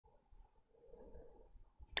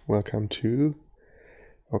Welcome to...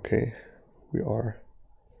 Okay, we are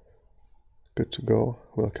good to go.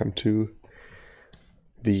 Welcome to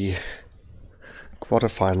the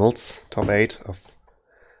quarterfinals, top 8 of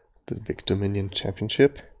the Big Dominion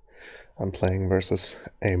Championship. I'm playing versus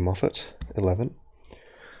amoffett11.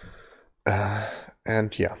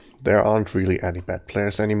 And yeah, there aren't really any bad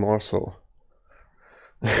players anymore, so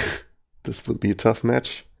this will be a tough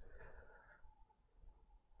match.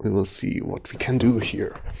 We will see what we can do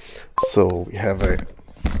here. So we have a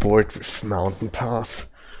board with Mountain Pass,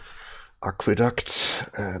 Aqueduct,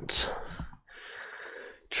 and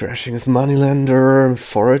trashing his Moneylender,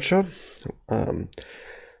 Forager.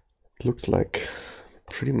 Looks like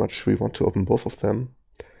pretty much we want to open both of them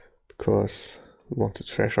because we want to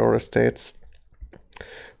trash our estates.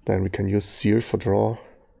 Then we can use Seer for draw,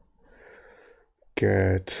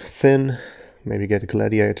 get Thin, maybe get a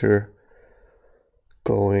Gladiator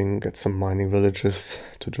going, get some mining villages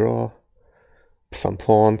to draw, some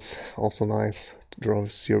pawns, also nice to draw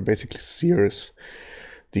with Seer. Basically Seer is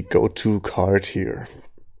the go-to card here.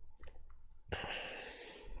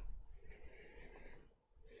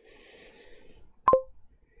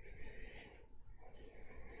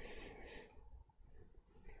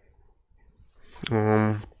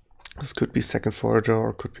 This could be second Forager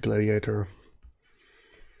or could be Gladiator.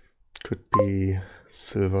 Could be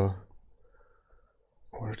Silver.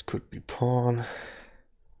 Or it could be Pawn.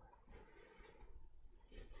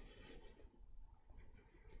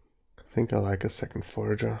 I think I like a second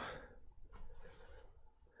Forager.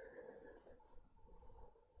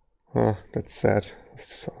 Oh, that's sad.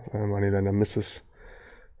 So, Moneylender misses.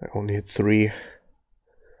 I only hit 3.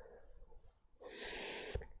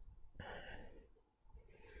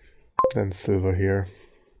 Then Silver here.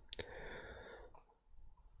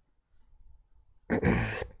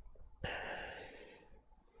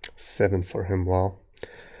 Seven for him, wow.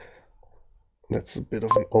 That's a bit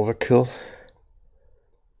of an overkill,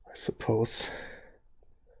 I suppose.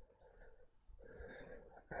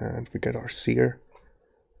 And we get our Seer.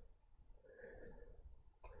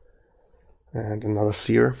 And another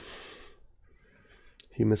Seer.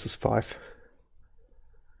 He misses 5.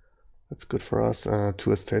 That's good for us.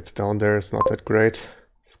 2 estates down there is not that great,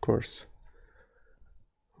 of course.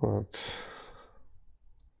 But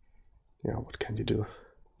yeah, what can you do?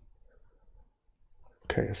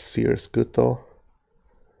 Okay, a Seer is good though.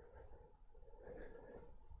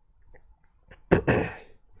 Gets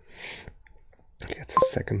a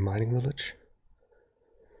second mining village.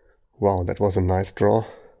 Wow, that was a nice draw.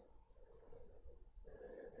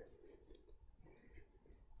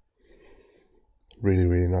 Really,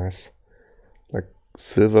 really nice. Like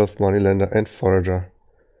Silver, Moneylender and Forager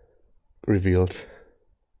revealed.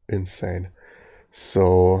 Insane.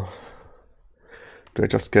 So do I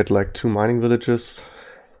just get like 2 mining villages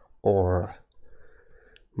or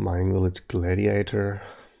mining village Gladiator?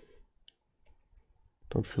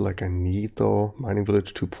 Don't feel like I need though. Mining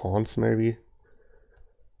village 2 pawns maybe.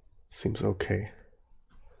 Seems okay.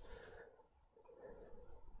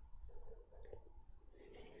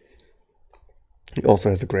 He also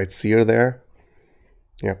has a great Seer there.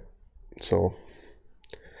 Yeah, so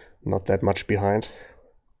not that much behind.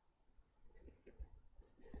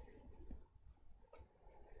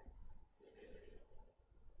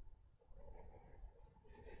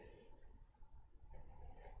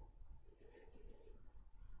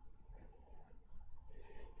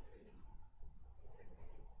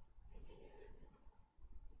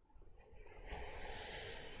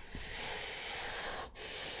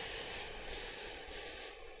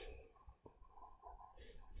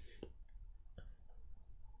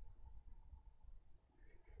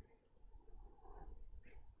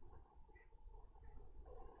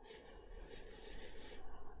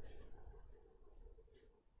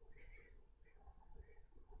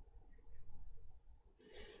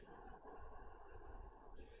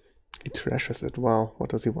 He trashes it. Wow, what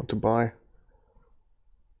does he want to buy?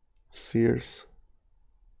 Seers.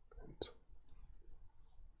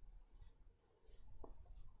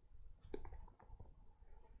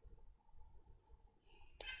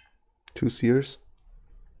 Two Seers,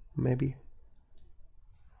 maybe.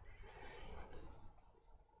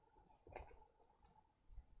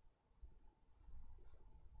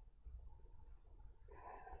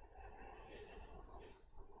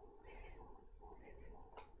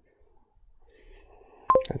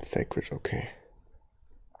 And Sacred, okay.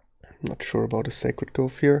 Not sure about a Sacred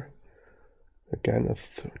Gove here. Again, a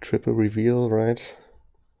triple reveal, right?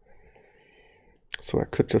 So I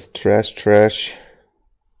could just trash.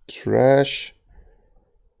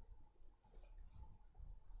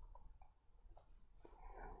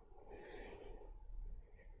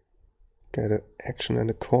 get an action and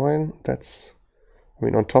a coin. That's, I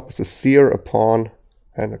mean, on top is a seer, a pawn,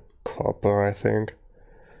 and a copper, I think.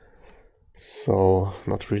 So,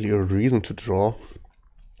 not really a reason to draw.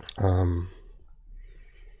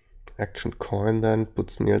 Action coin then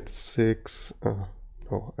puts me at 6,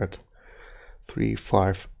 no, at 3,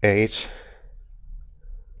 5, 8.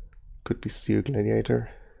 Could be Steel Gladiator.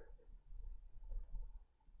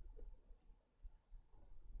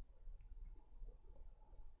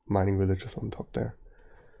 Mining villages on top there.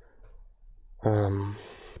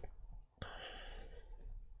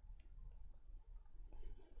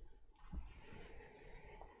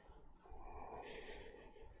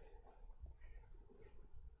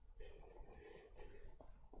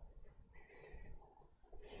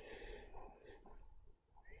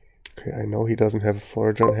 Okay, I know he doesn't have a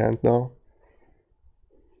forager in hand now.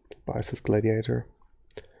 Buys his gladiator.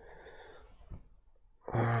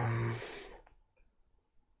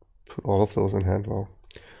 Put all of those in hand. Well,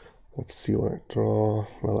 let's see what I draw.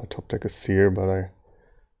 Well, I top deck a seer, but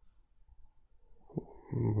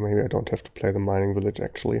maybe I don't have to play the mining village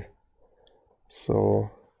actually. So,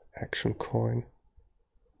 action coin.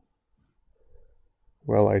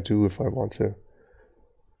 Well, I do if I want to.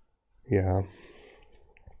 Yeah.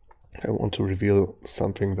 I want to reveal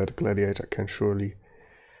something that a gladiator can surely...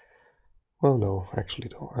 Well, no, actually,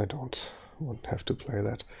 no, I won't have to play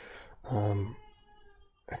that.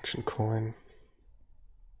 Action coin.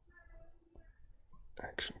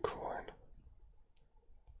 Action coin.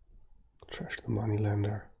 Trash the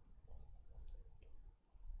moneylender.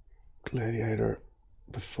 Gladiator,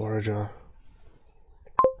 the forager.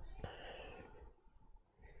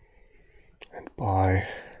 And buy.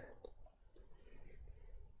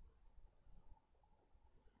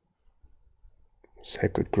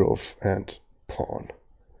 Sacred Grove and pawn.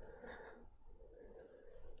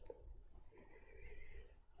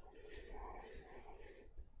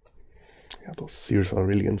 Yeah, those seers are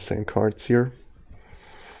really insane cards here.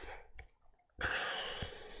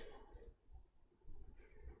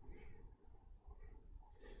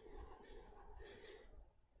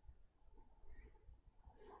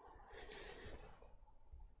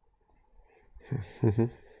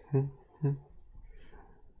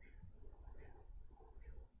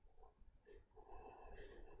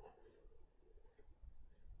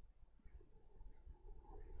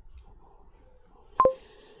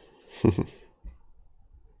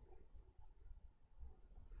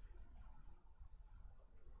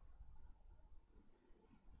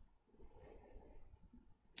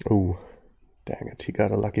 Oh, dang it, he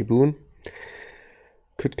got a lucky boon.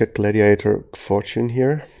 Could get Gladiator Fortune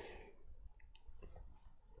here.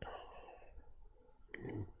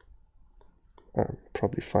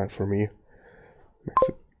 Probably fine for me. Makes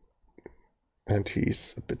it, and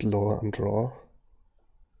he's a bit lower on draw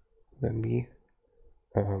than me.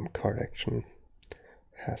 Card action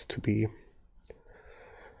has to be.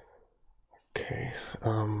 Okay,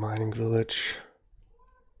 mining village.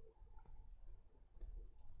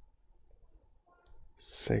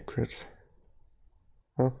 Sacred.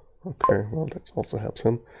 Oh, okay, well that also helps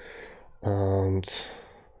him. And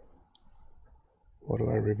what do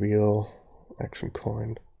I reveal? Action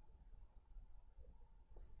coin.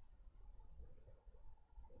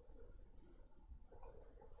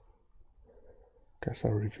 Guess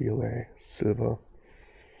I'll reveal a silver.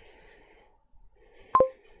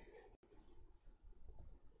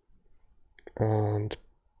 And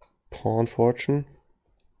pawn fortune.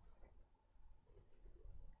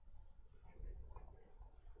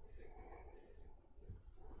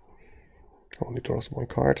 Only draws one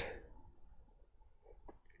card.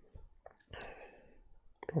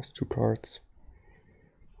 Draws 2 cards.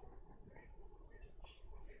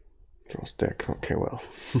 Draws deck. Okay, well.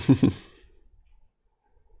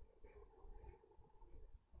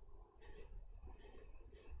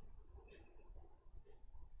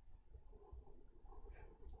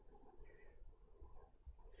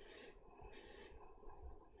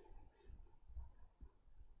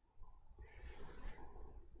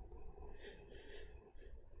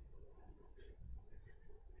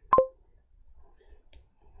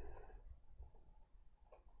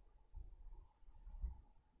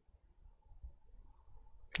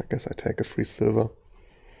 I guess I take a free silver.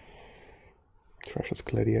 Trashes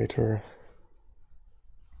Gladiator.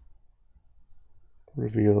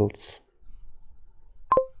 Reveals.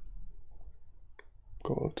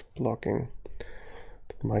 Gold blocking.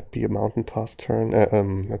 That might be a mountain pass turn,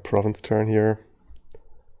 a province turn here.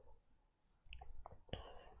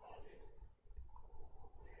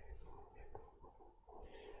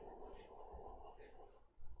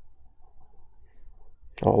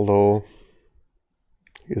 Although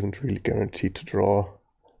isn't really guaranteed to draw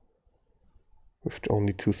with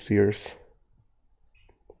only 2 seers.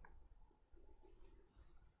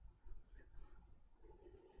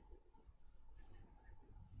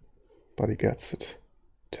 But he gets it,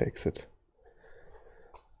 takes it.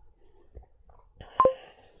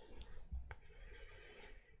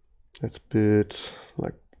 Let's bid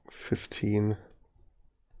like 15.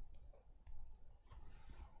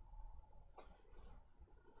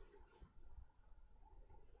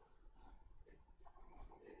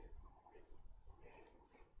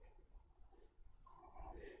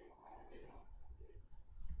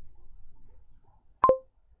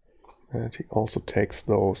 And he also takes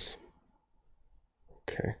those.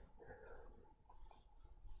 Okay.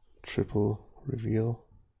 Triple reveal.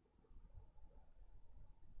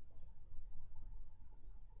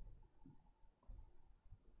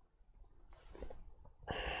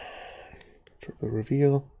 Triple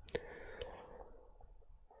reveal.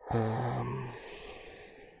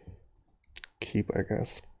 Keep, I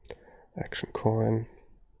guess. Action coin.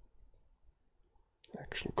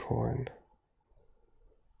 Action coin.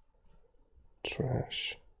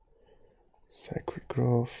 Trash. Sacred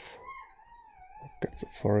Grove. Gets a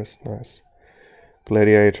forest, nice.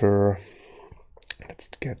 Gladiator. Let's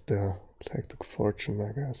get take the fortune,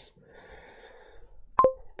 I guess.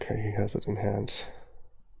 Okay, he has it in hand.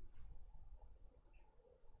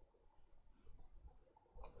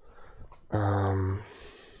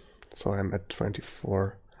 So I'm at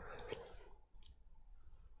 24.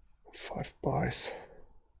 5 buys.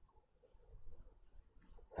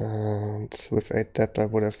 And with 8 depth I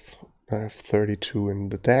have 32 in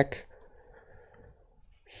the deck.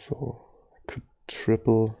 So I could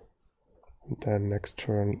triple and then next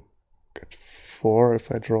turn get 4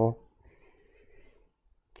 if I draw.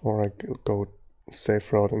 Or I go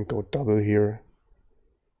safe route and go double here.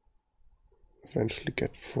 Eventually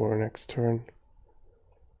get 4 next turn.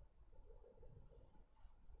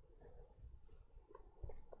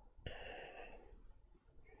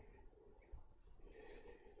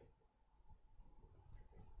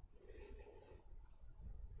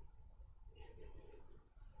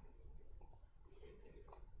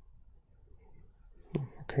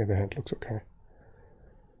 Okay, the hand looks okay.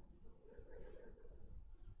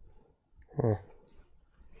 Oh.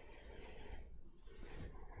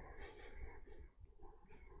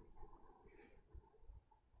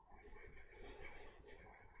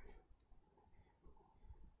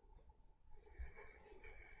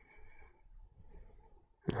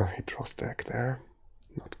 Oh, he draws deck there.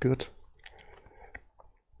 Not good.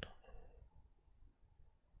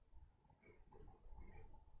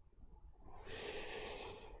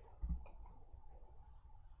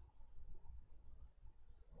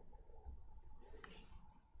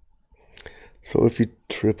 So if he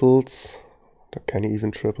triples, can he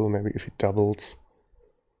even triple? Maybe if he doubles,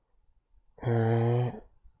 then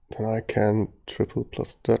I can triple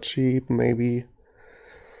plus duchy, maybe.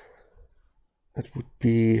 That would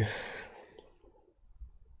be...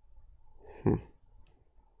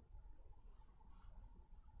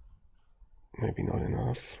 Maybe not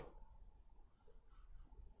enough.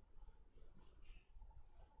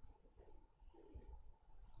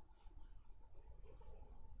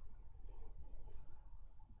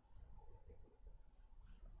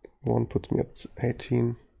 One puts me at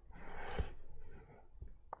 18.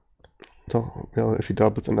 So, well, if he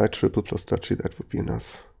doubles and I triple plus duchy, that would be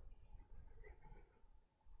enough.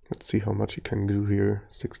 Let's see how much he can do here.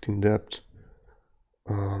 16 depth.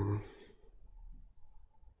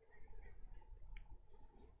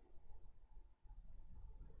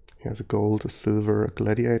 He has a gold, a silver, a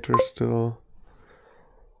gladiator still.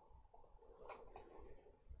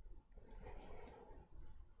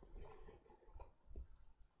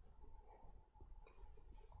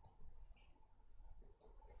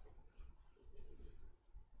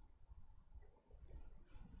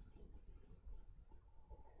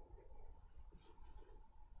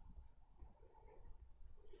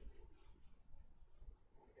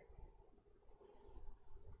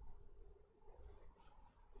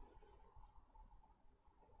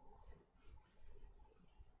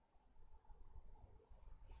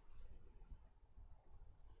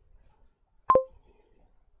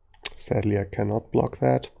 Sadly, I cannot block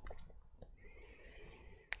that.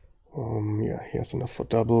 Yeah, he has enough for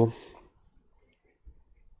double.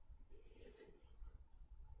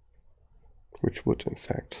 Which would, in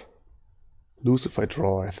fact, lose if I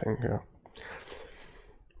draw, I think, yeah.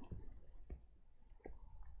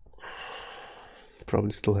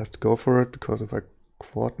 Probably still has to go for it, because if I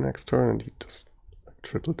quad next turn and he does like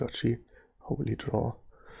triple duchy, how will he draw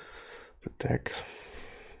the deck?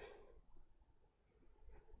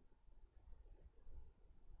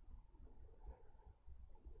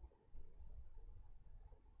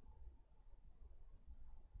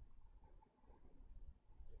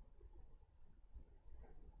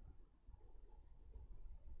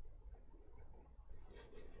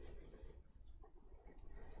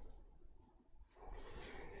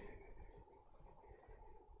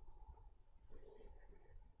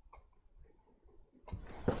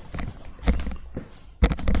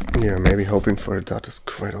 Yeah, maybe hoping for a dot is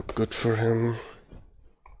quite good for him.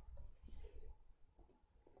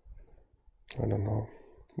 I don't know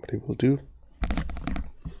what he will do.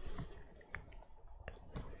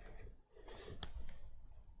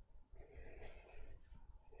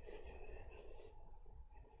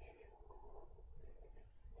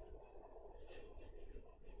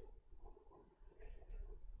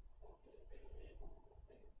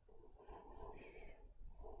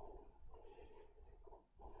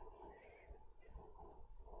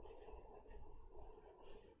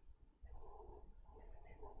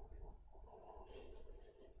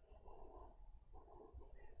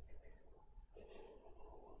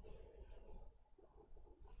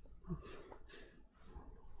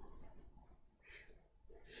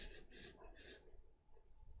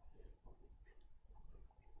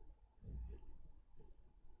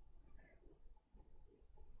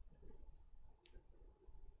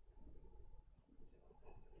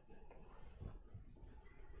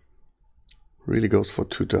 Really goes for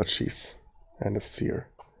 2 duchies and a seer.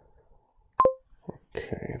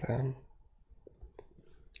 Okay, then.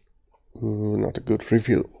 Ooh, not a good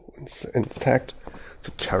reveal. In fact, it's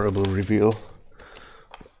a terrible reveal.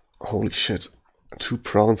 Holy shit. 2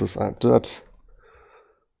 provinces are dot.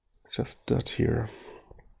 Just dot here.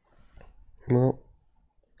 Well,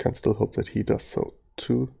 can still hope that he does so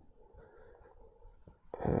too.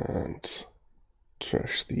 And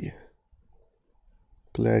trash the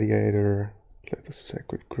gladiator. Play the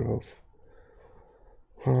sacred grove.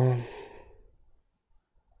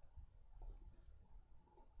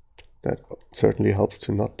 That certainly helps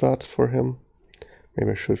to not dot for him.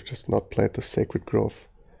 Maybe I should have just not played the sacred grove.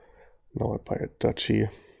 Now I buy a duchy.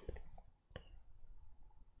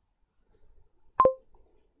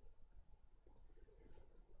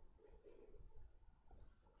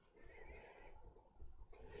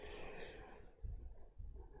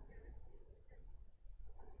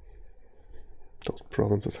 Those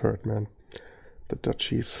provinces hurt, man. The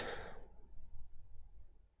duchies.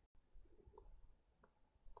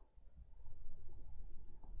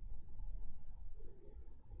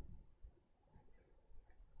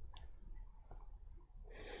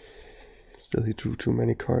 Still, he drew too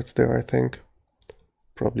many cards there, I think.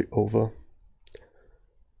 Probably over.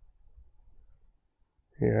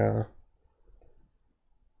 Yeah.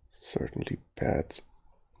 Certainly bad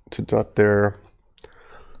to dot there.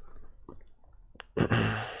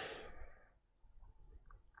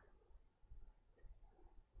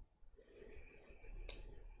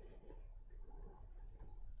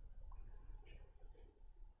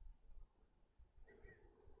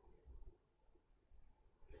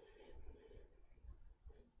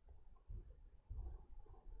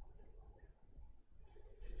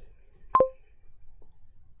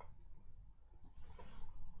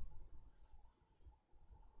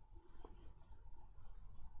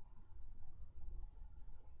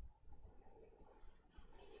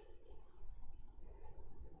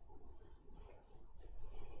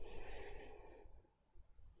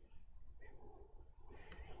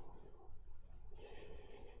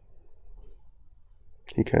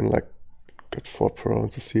 He can like get 4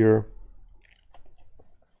 provinces here.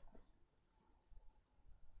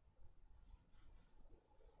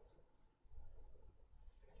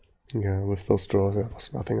 Yeah, with those draws there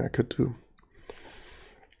was nothing I could do.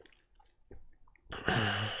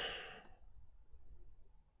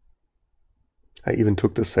 I even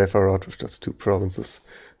took the safer route with just 2 provinces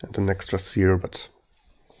and an extra seer, but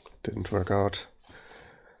it didn't work out.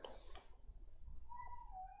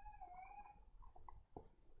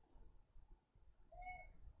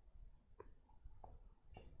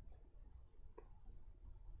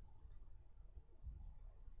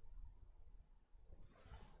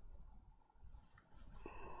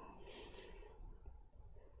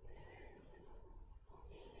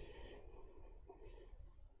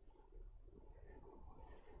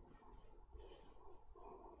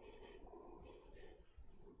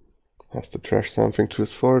 Has to trash something to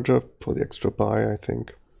his forager for the extra buy, I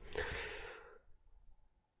think.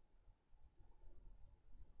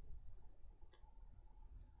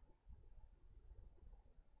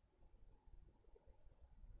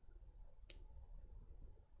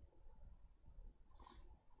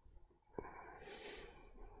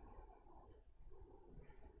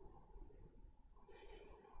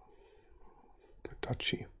 The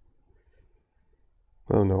duchy.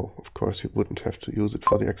 Oh no, of course he wouldn't have to use it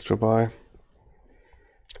for the extra buy.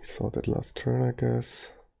 He saw that last turn, I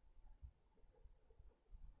guess.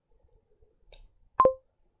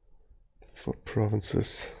 For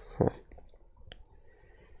provinces. Huh.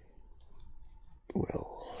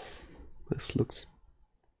 Well, this looks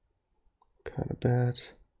kind of bad.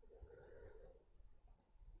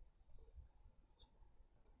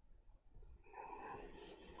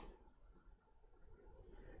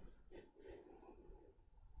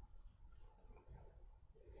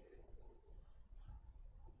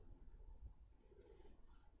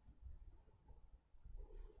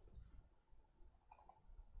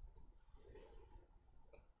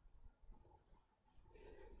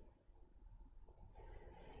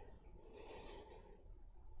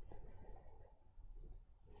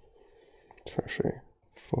 Treasury,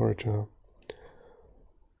 Forager,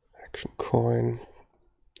 Action Coin,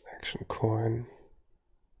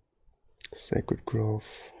 Sacred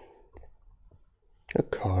Grove, a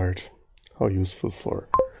card. How useful for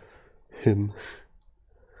him.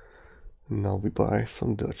 Now we buy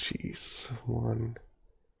some duchies. 1,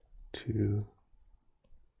 2,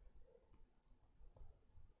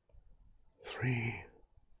 3.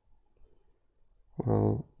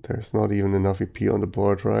 Well, there's not even enough EP on the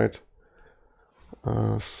board, right?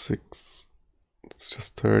 6. It's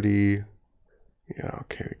just 30. Yeah,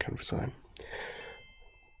 okay, we can resign.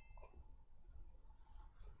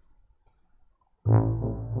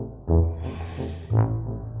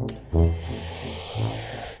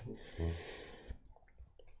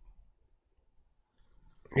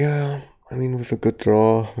 Yeah, I mean, with a good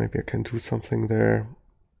draw, maybe I can do something there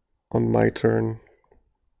on my turn.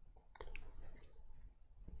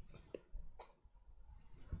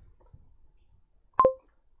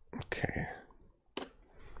 Okay.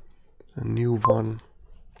 A new one.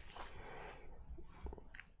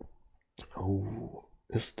 Oh,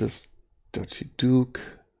 is this Duchy Duke?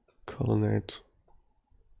 Colonnade.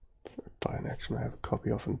 Buy an action I have a copy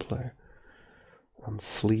of in play.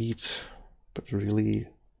 Fleet, but really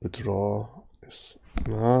the draw is...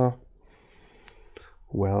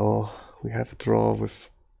 Well, we have a draw with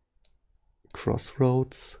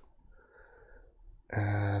Crossroads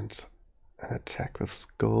and an attack with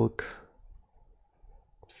Skulk.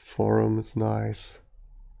 Forum is nice.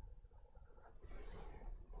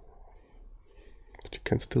 But you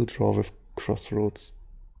can still draw with Crossroads.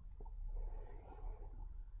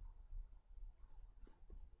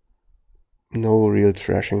 No real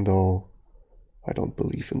trashing though. I don't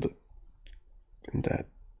believe in that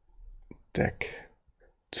deck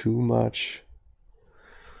too much.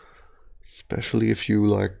 Especially if you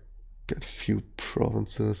like get a few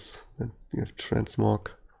provinces and you have Transmog.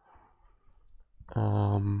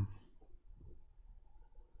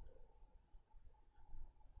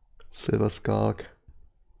 Silver Skulk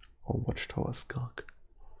or Watchtower Skulk.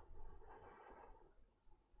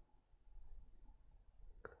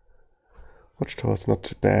 Watchtower's not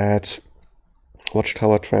too bad.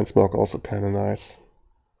 Watchtower Transmog also kinda nice.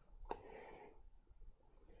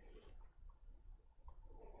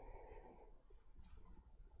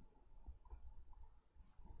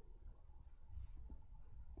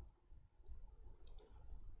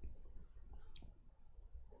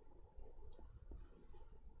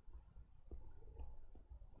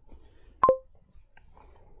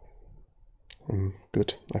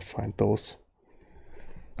 Good, I find those.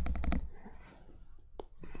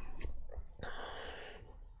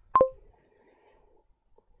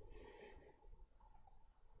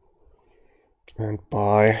 And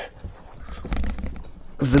buy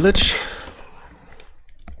a village,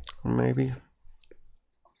 maybe.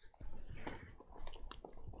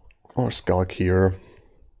 Or Skulk here.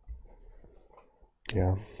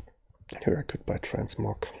 Yeah, here I could buy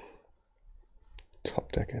Transmog.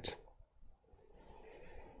 Top deck it.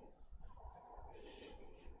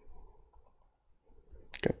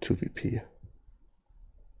 Got 2 VP.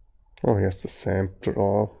 Oh, he has the same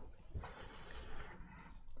draw.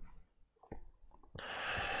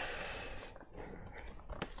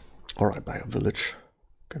 Or I buy a village.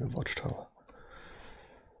 Get a Watchtower.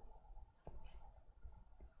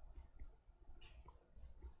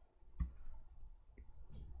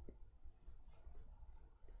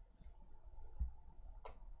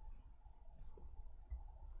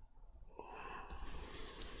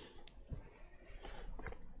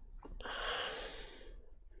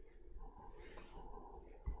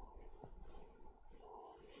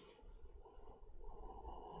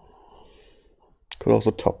 Could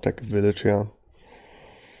also top deck a village, yeah.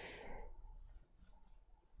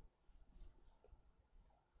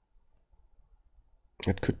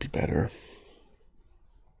 It could be better.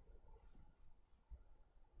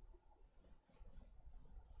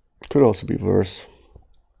 Could also be worse.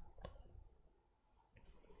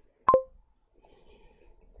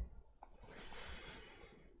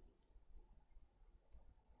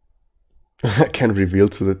 I can reveal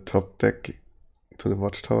to the top deck, to the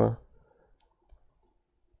Watchtower,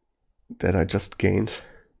 that I just gained.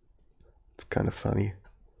 It's kind of funny.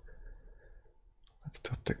 Let's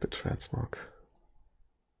top deck the Transmog.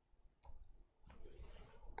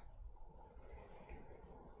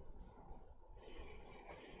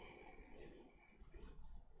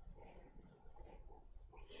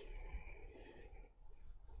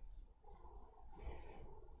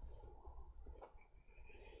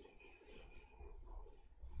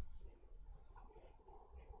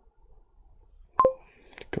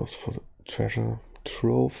 Goes for the treasure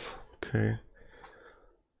trove. okay.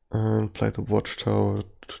 And play the watchtower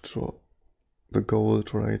to draw the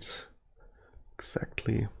gold, right?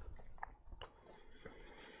 Exactly.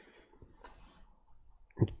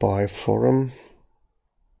 Buy forum.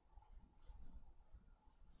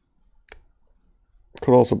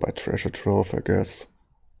 Could also buy treasure trove, I guess.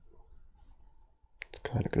 It's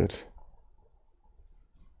kind of good.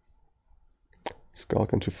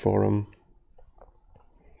 Skulk into forum.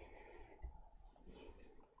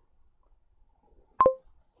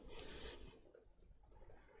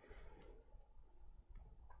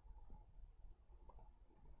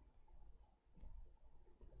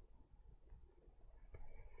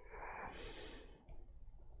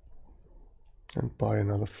 And buy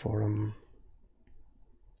another forum.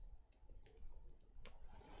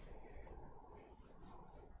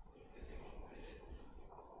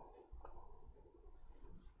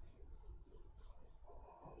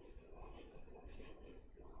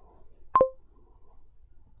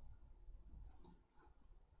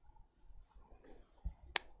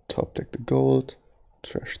 Top deck the gold,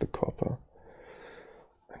 trash the copper.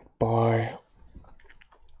 And buy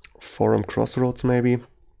forum crossroads maybe.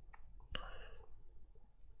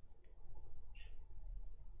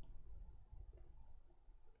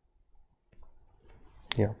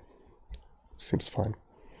 Yeah, seems fine.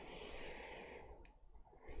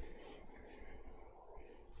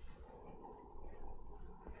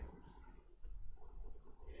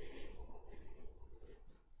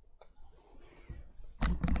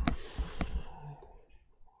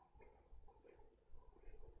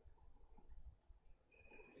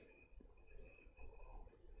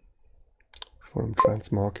 Forum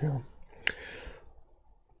transmark, yeah.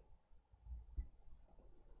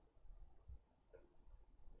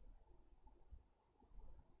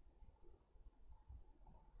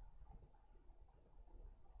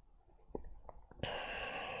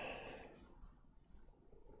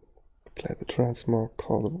 Play the transmark,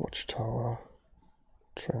 call the watchtower.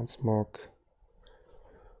 Transmark.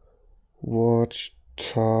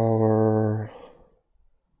 Watchtower.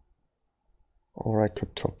 Or I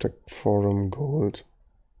could top deck forum gold.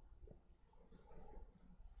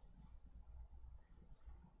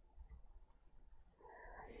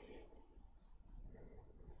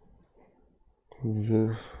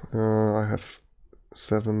 I have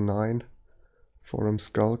 7-9 forum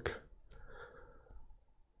skulk.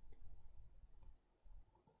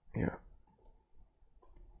 Yeah.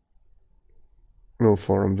 No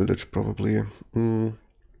forum village probably.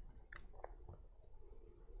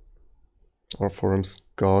 Or forum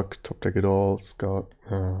skulk, top deck it all, skulk,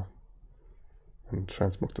 and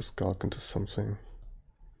transmog the skulk into something.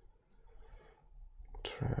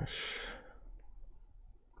 Trash.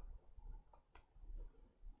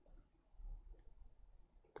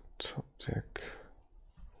 Top deck.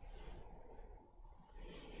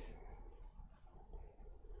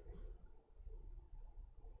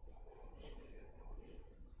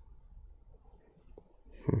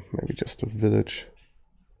 Maybe just a village.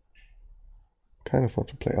 Kind of want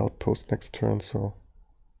to play outpost next turn, so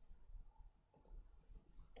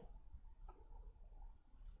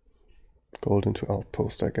gold into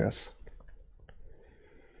outpost, I guess.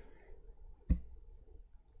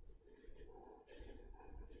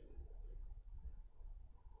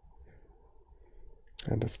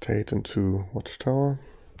 And estate into watchtower,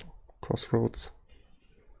 crossroads.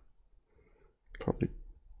 Probably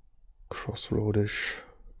crossroadish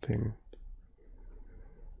thing.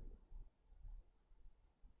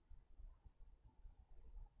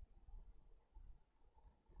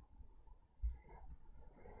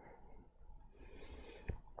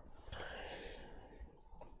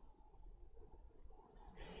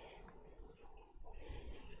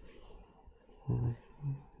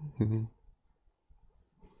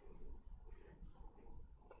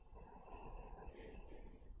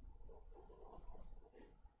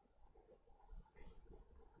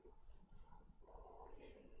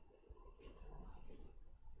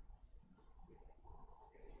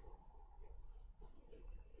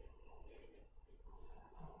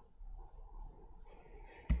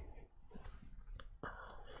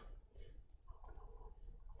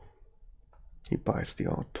 He buys the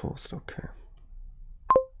outpost, okay.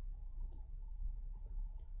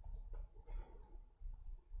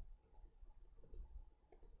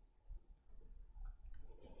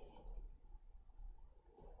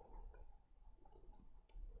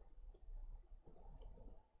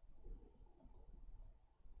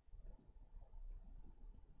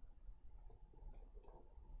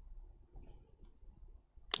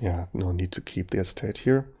 Yeah, no need to keep the estate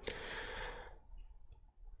here.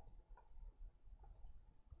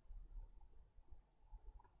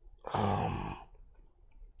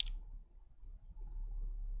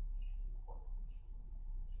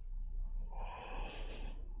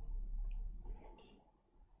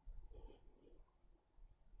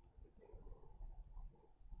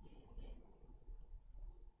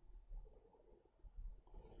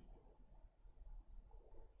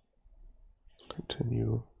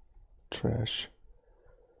 Continue. Trash.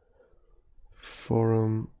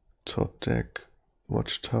 Forum. Top deck.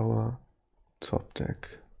 Watchtower. Top deck.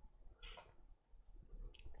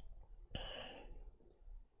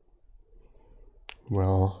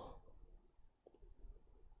 Well,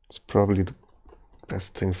 it's probably the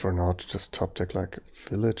best thing for now to just top deck like a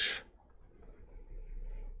village.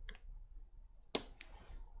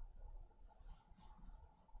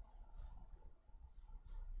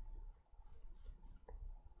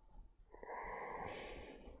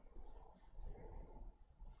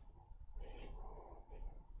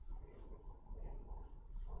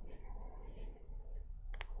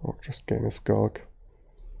 Or just gain a skulk.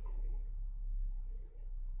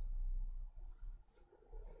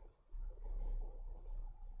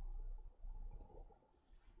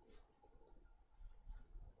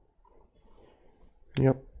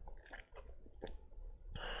 Yep.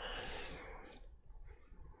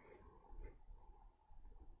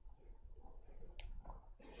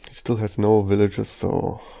 He still has no villages,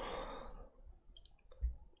 so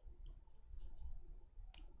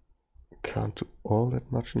can't do all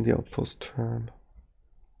that much in the outpost turn.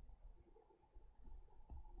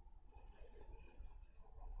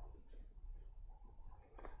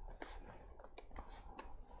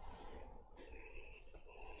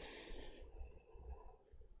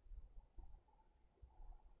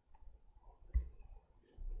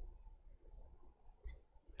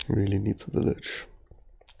 Really needs a village,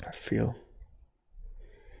 I feel.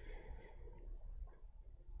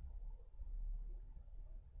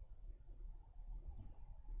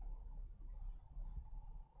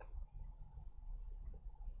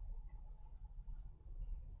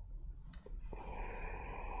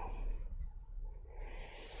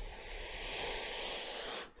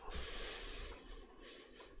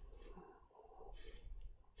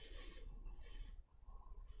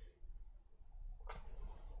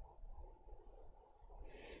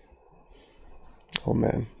 Oh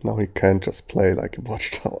man, now he can't just play like a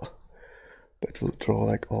watchtower. That will draw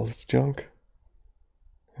like all his junk.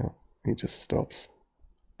 Yeah, he just stops.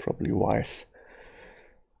 Probably wise.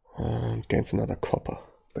 And gains another copper.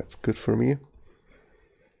 That's good for me.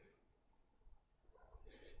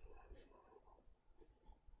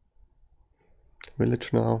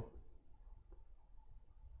 Village now.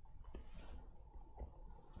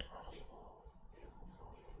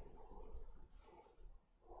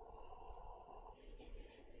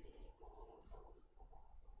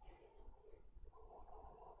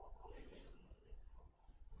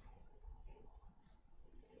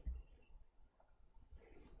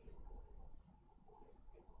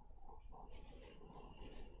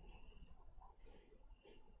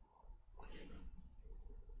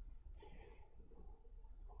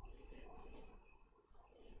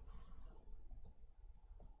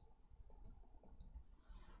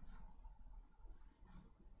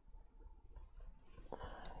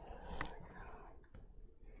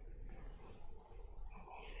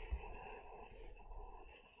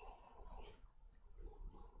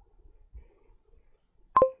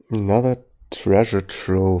 Another treasure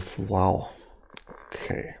trove. Wow.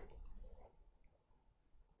 Okay.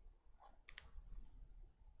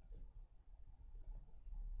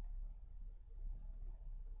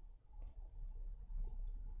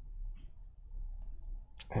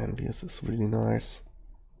 Envious is really nice.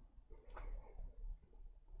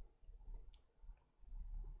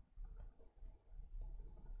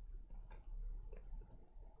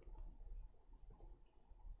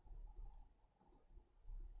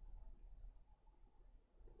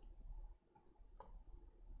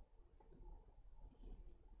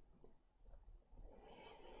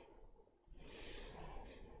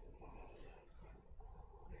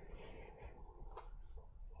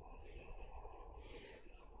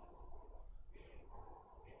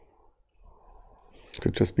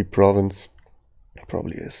 Could just be province.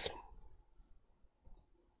 Probably is.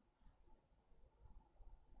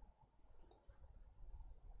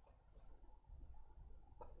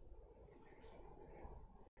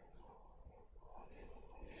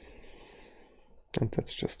 And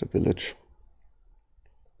that's just a village.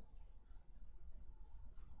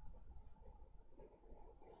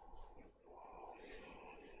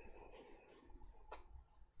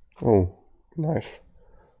 Oh, nice.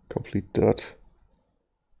 Complete dirt.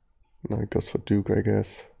 Now it goes for Duke, I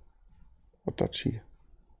guess. Or Duchy.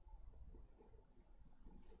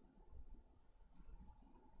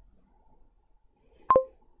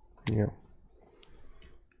 Yeah.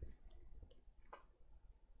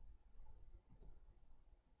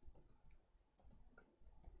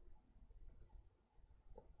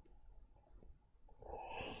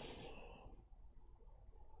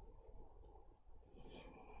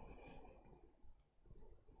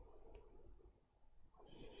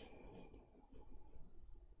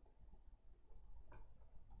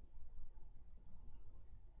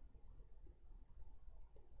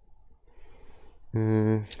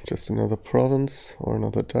 Just another province or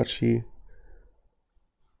another duchy.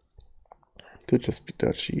 Could just be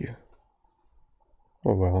duchy.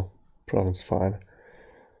 Oh well, province fine.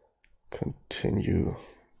 Continue.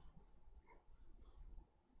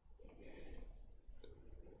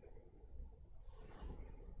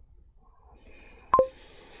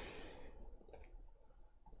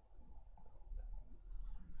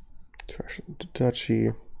 Trash the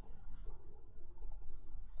duchy.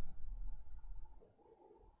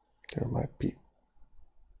 There might be.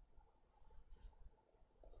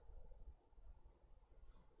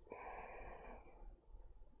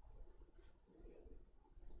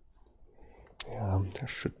 Yeah, there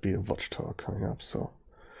should be a watchtower coming up, so.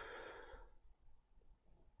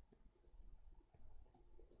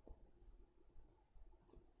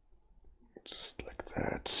 Just like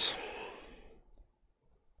that.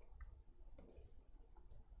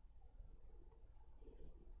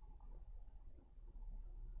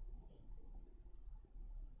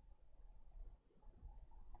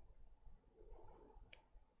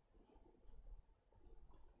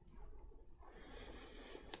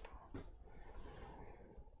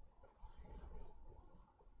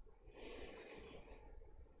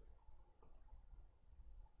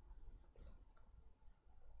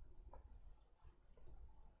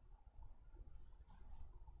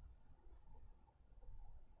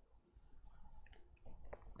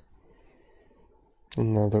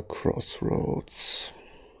 Another crossroads.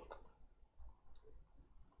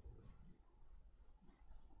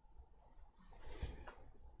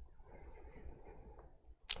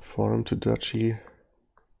 Forum to duchy,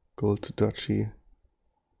 gold to duchy,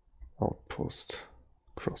 outpost,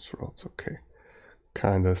 crossroads, okay.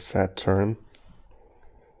 Kinda sad turn,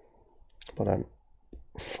 but I'm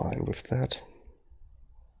fine with that.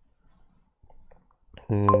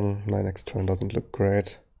 My next turn doesn't look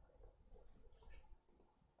great.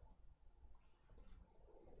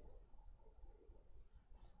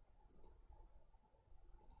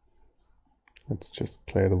 Let's just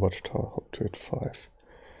play the watchtower, hope to hit 5.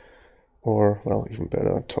 Or, well, even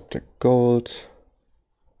better, top deck gold,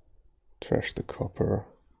 trash the copper,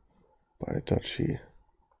 buy a duchy.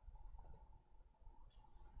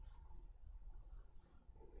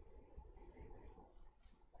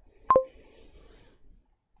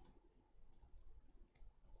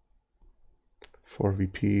 Four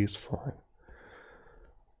VP is fine.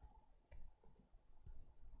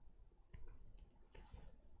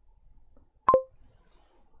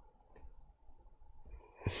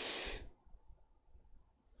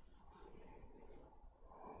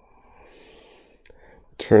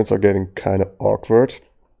 Turns are getting kind of awkward.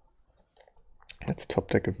 Let's top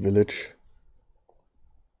deck a village.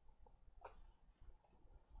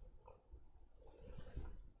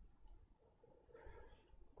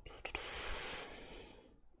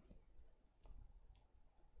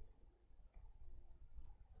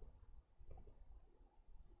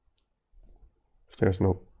 If there's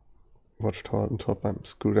no watchtower on top, I'm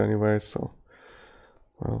screwed anyway, so...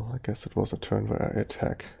 Well, I guess it was a turn where I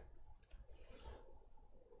attack.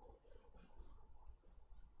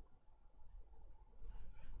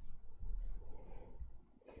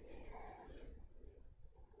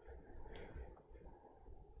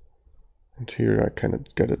 And here I kind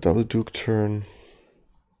of get a double duke turn.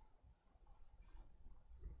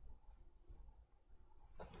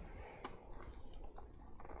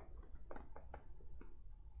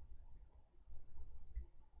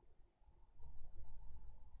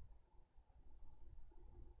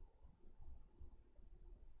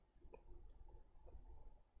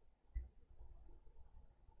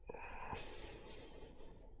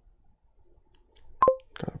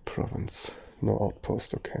 Got a province, no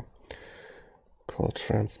outpost, okay. Call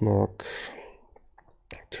transmog,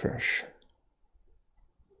 trash.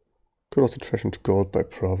 Could also trash into gold by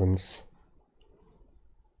province.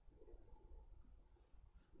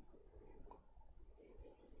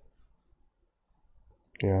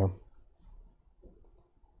 Yeah.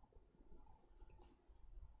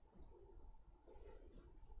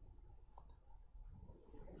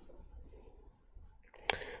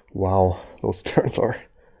 Wow, those turns are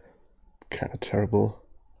kind of terrible.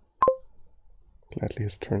 Gladly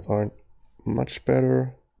his turns aren't much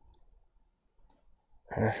better.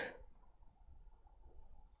 Eh.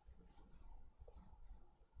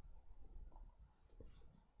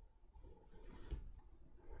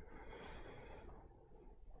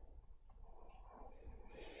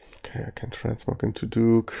 Okay, I can transmog into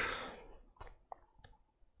Duke.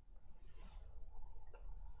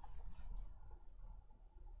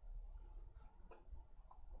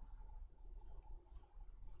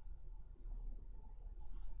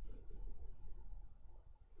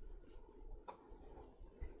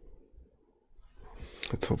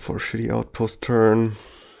 Let's hope for a shitty outpost turn.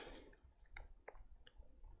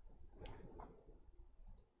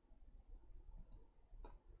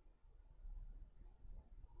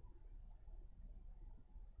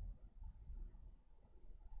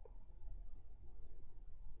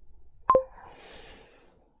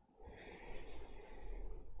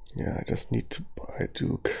 Yeah, I just need to buy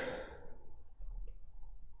Duke.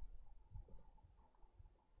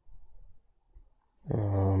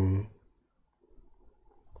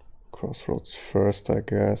 Crossroads first, I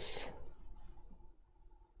guess.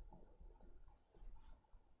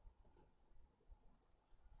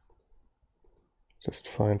 Just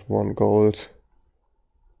find 1 gold.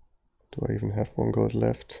 Do I even have 1 gold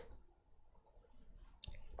left?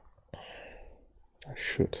 I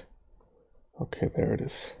should. Okay, there it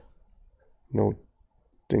is. No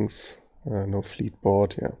things, no fleet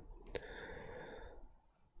board, yeah.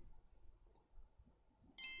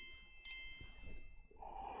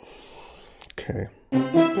 Okay.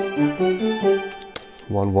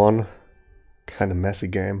 1-1. Kind of messy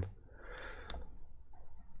game.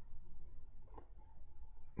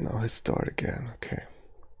 Now his start again, okay.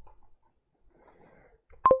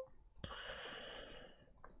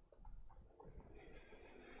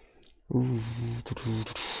 Ooh.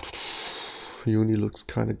 Uni looks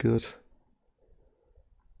kind of good.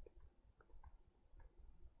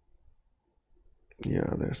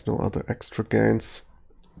 Yeah, there's no other extra gains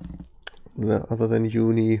other than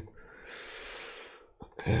Uni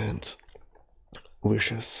and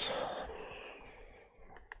wishes.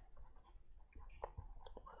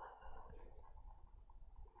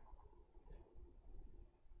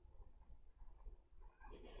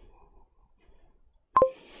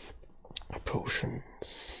 Potion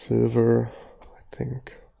silver, I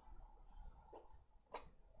think.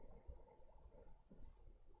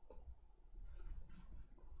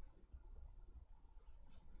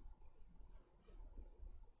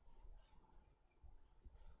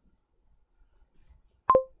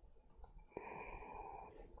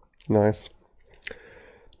 Nice.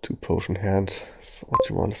 2 potion hand is what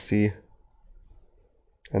you want to see.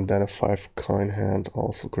 And then a 5 coin hand,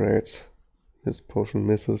 also great. His potion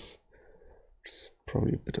misses, which is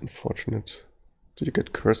probably a bit unfortunate. Did you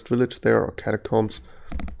get Cursed Village there or Catacombs?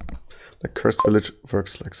 Like Cursed Village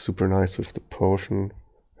works like super nice with the potion,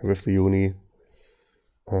 with the Uni.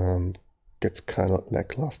 Gets kind of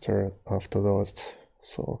lackluster after those,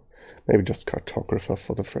 so maybe just Cartographer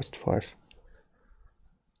for the first 5.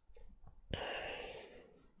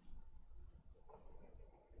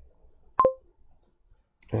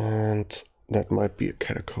 And that might be a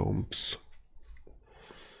Catacombs.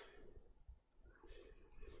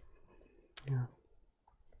 Yeah.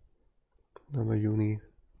 Another Uni.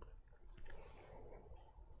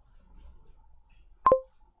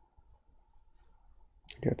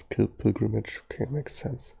 Yeah, it's Kill Pilgrimage. Okay, makes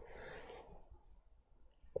sense.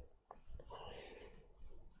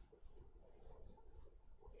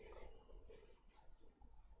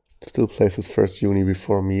 Still plays his first Uni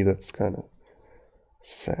before me. That's kind of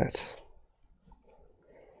sad.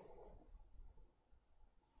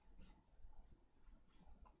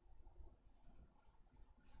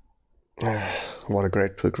 What a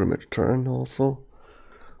great pilgrimage turn also.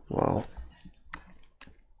 Wow.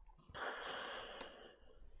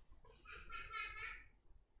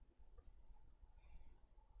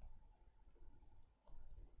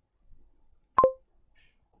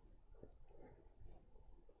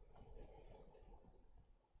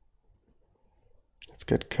 Let's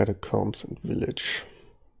get Catacombs and Village.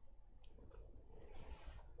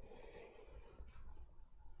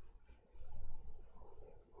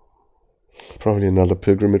 Probably another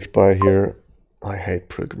pilgrimage buy here. I hate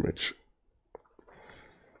pilgrimage.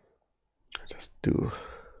 I just do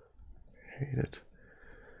hate it.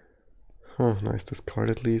 Huh, nice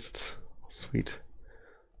discard at least. Sweet.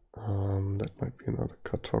 That might be another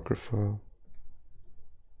Cartographer.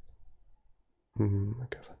 I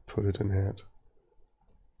guess I put it in hand.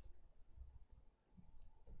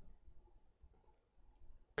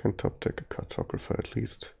 Can top deck a Cartographer at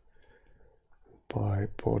least. Buy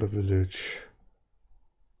Border Village.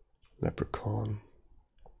 Leprechaun.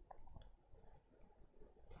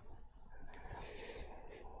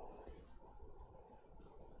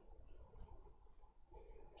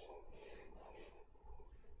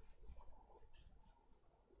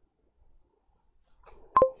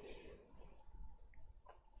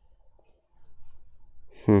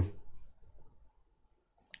 More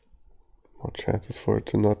chances for it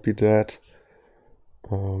to not be dead.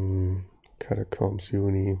 Catacombs,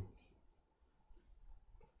 Uni.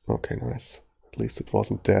 Okay, nice. At least it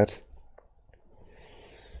wasn't dead.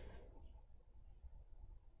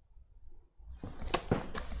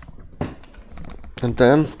 And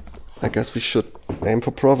then, I guess we should aim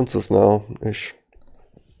for provinces now-ish.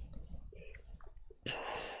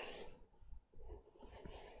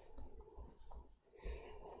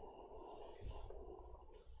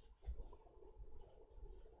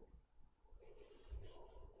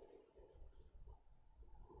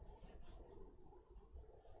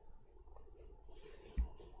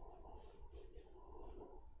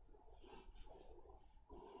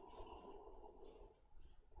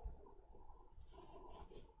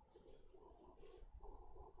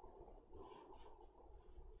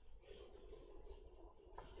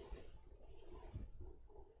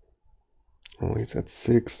 Oh, he's at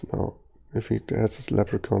 6 now. If he has his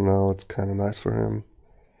leprechaun now, it's kind of nice for him.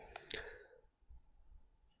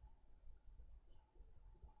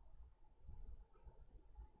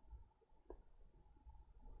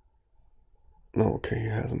 No, okay, he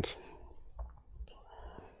hasn't.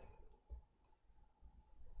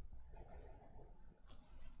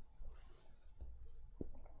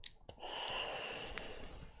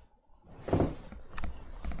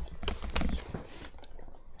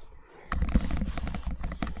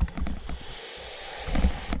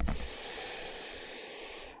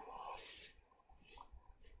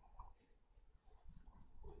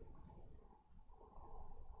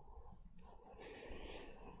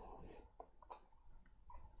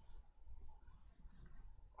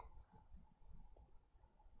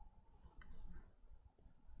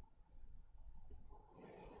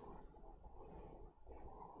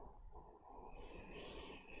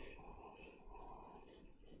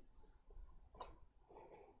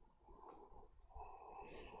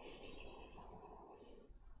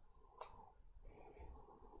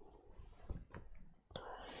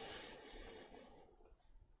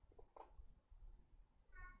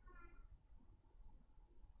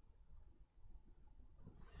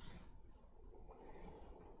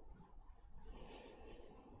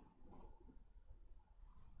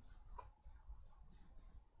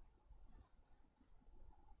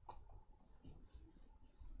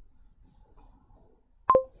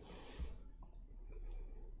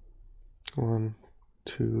 One,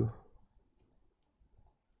 two,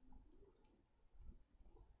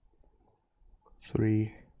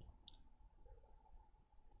 three,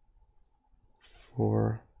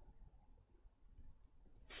 4,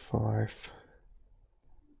 5,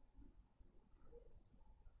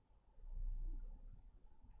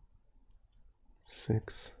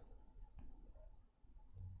 6.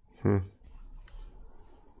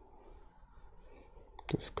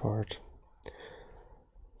 Discard.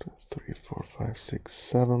 2, 3, 4, 5, 6,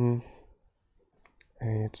 7,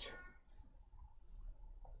 8.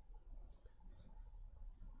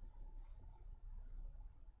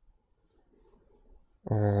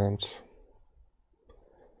 And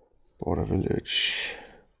Border Village.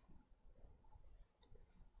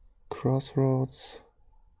 Crossroads.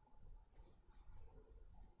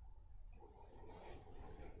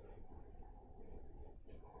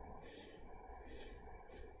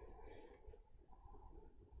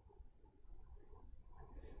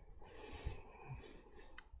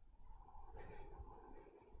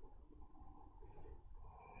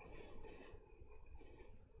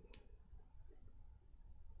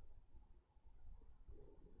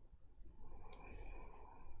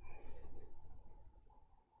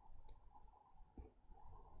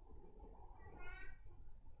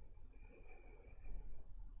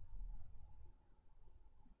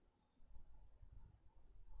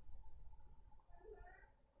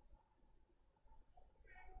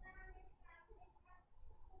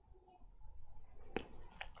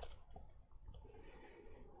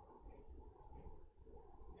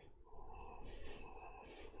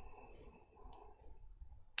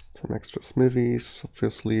 Some extra smithies,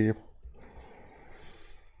 obviously.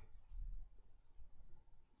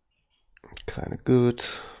 Kind of good.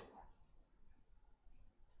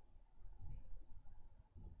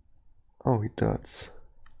 Oh, he does.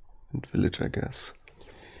 And village, I guess.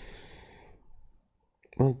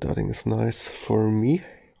 Well, dudding is nice for me.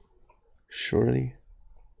 Surely.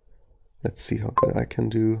 Let's see how good I can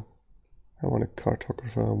do. I want a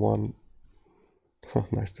cartographer. 1. Oh,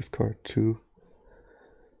 nice discard. 2,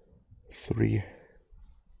 3,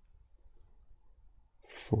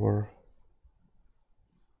 4,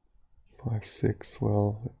 5, 6.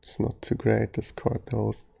 Well, it's not too great. Discard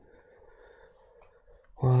those.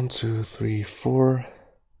 1, 2, 3, 4.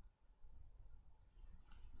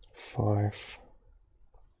 5.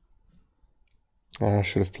 I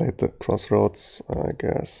should have played the crossroads, I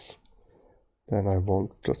guess. Then I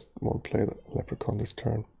won't play the leprechaun this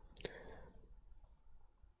turn.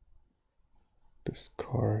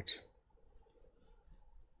 Discard.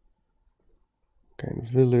 Gain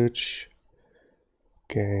village.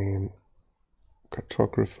 Gain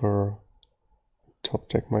cartographer. Top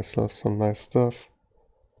deck myself some nice stuff.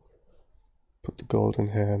 Put the gold in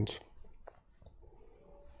hand.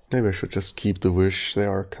 Maybe I should just keep the wish. They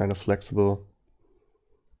are kind of flexible.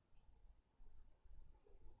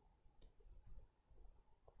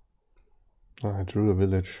 I drew a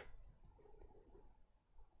village.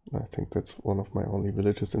 I think that's one of my only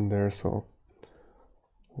villages in there, so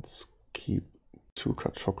let's keep 2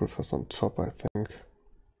 cartographers on top, I think.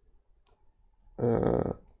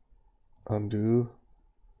 Undo.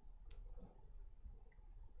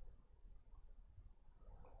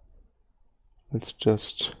 Let's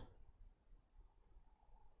just...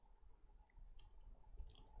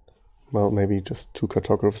 well, maybe just 2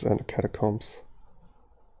 cartographers and catacombs.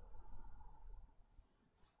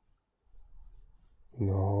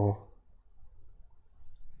 No.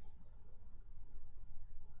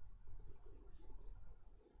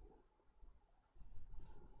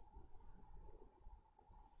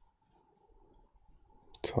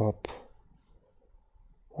 Top.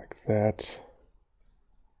 Like that.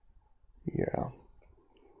 Yeah.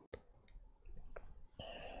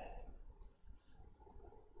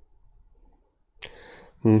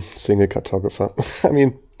 Single cartographer. I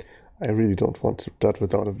mean, I really don't want to do that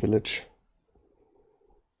without a village.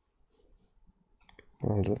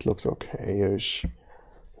 Well, that looks okay-ish.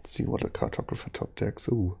 Let's see what the cartographer top decks.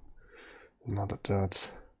 Ooh, another dot.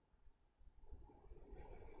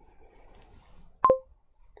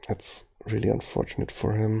 That's really unfortunate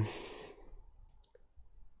for him.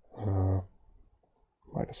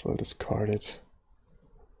 Might as well discard it.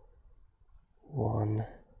 1,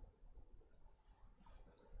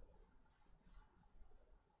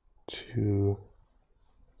 2,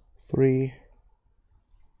 3,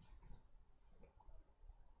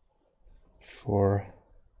 4,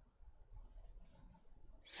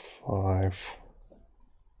 5,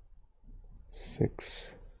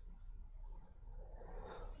 6.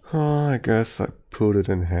 I guess I put it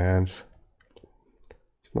in hand.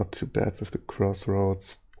 It's not too bad with the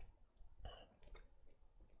crossroads.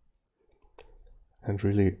 And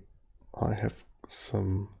really, I have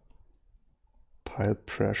some pile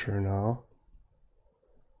pressure now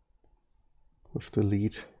with the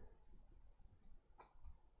lead.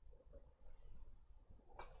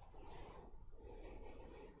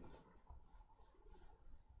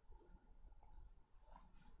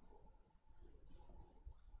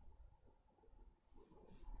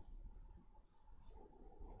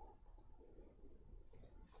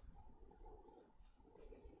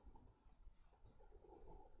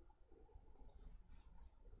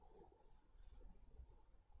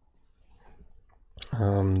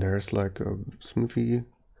 There's like a smithy.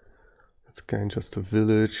 Let's gain just a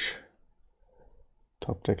village.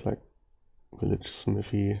 Top deck like village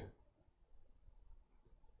smithy.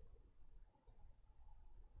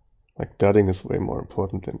 Like dudding is way more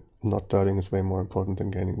important than not dudding is way more important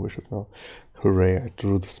than gaining wishes now. Hooray, I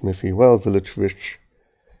drew the smithy. Well, village wish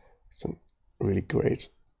is a really great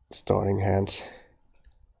starting hand.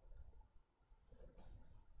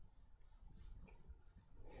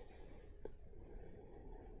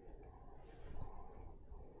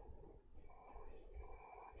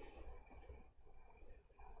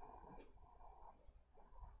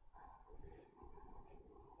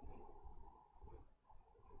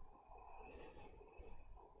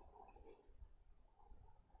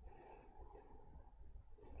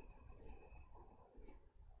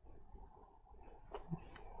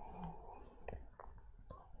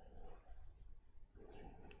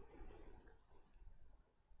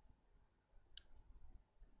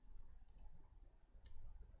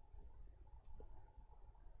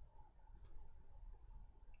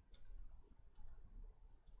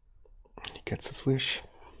 He gets his wish.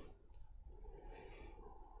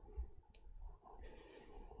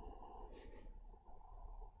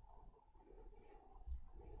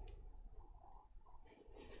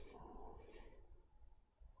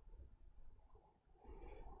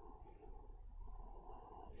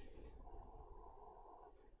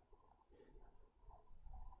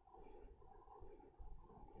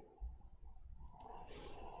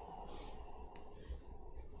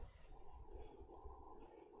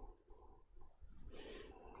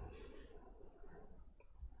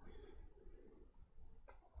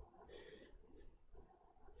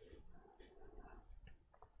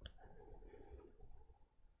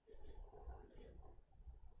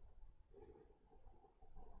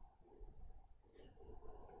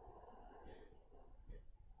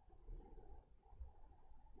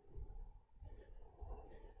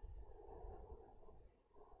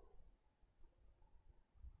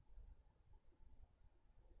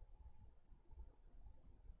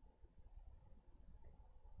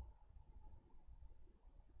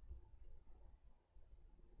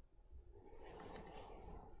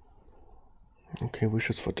 Okay,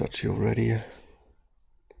 wishes for duchy already.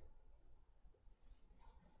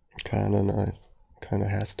 Kinda nice. Kinda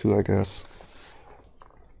has to, I guess.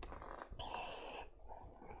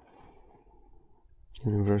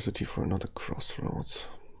 University for another crossroads.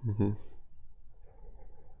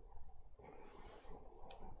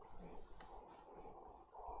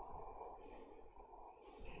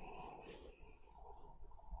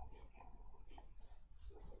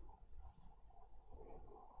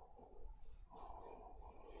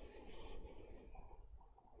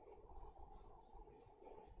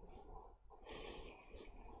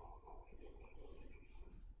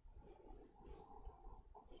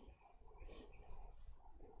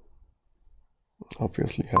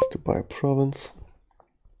 Obviously has to buy a province.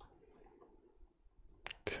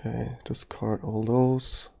 Okay, discard all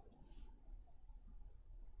those.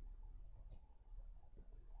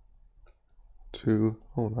 Two.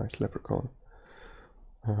 Oh, nice leprechaun.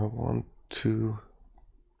 1, 2.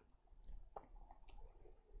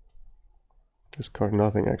 Discard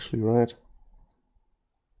nothing actually, right?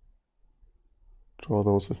 Draw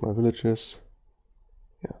those with my villages.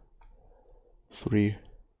 Yeah. 3,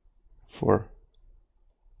 4,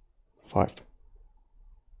 5,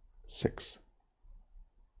 6,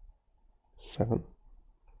 7.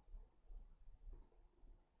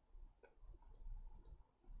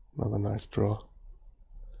 Another nice draw.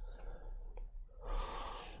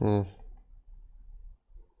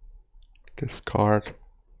 Discard.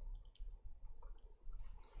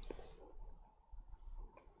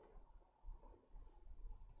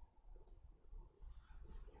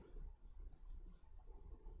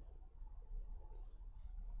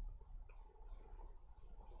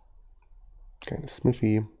 Kind of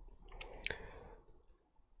smithy.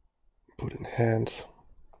 Put in hand.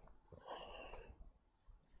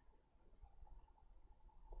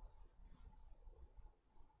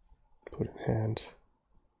 Put in hand.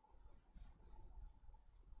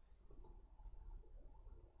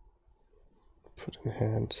 Put in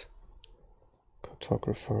hand.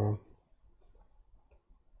 Cartographer.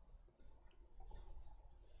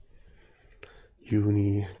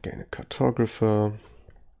 Uni, gain a cartographer.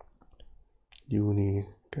 Uni,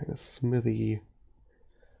 gain a smithy.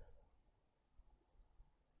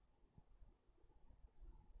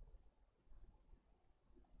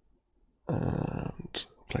 And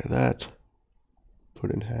play that.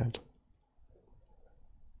 Put in hand.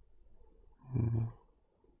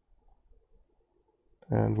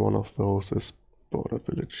 And one of those is border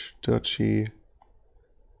village duchy.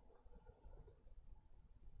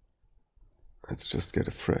 Let's just get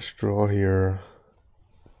a fresh draw here.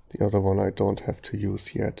 The other one I don't have to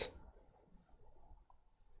use yet.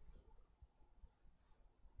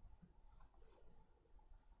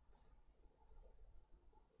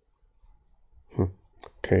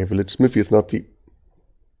 Okay, village smithy is not the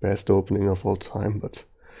best opening of all time, but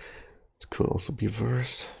it could also be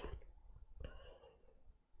worse.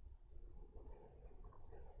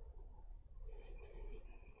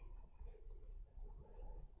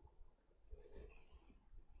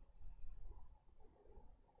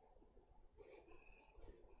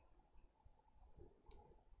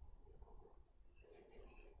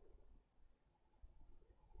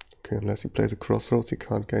 Okay, unless he plays a crossroads, he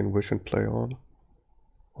can't gain wish and play on.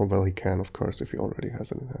 Oh, well, he can, of course, if he already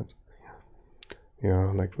has it in hand.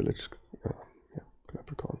 Yeah, like village. Yeah,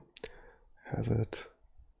 leprechaun has it.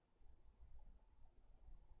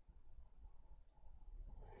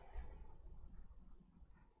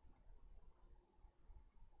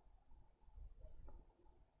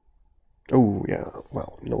 Oh, yeah,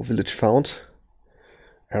 well, no village found.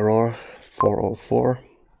 Error 404.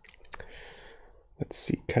 Let's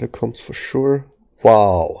see, catacombs for sure.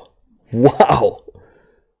 Wow. Wow.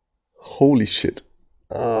 Holy shit.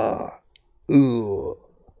 I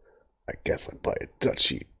guess I buy a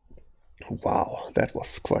duchy. Wow, that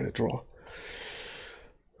was quite a draw.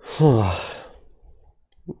 Now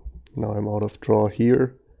I'm out of draw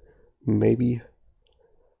here. Maybe.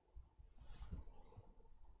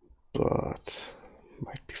 But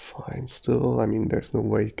might be fine still. I mean, there's no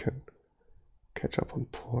way you can catch up on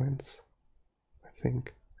points, I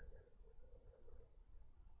think.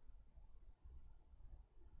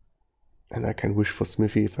 And I can wish for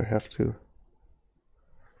smithy if I have to.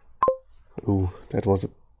 Ooh, that was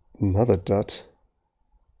another dot.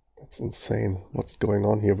 That's insane. What's going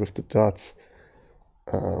on here with the dots?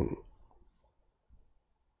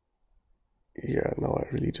 Yeah, now I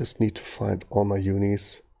really just need to find all my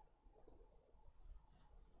unis.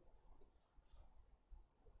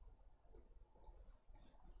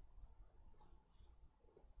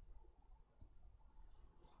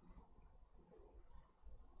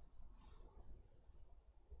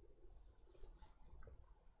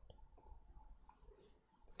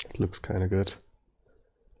 looks kind of good.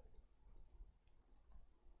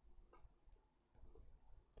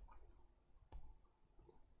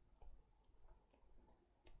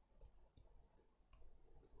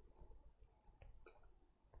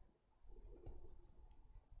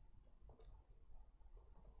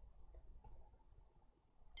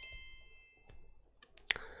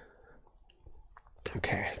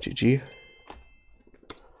 Okay, GG.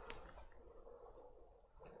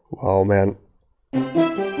 Wow, man.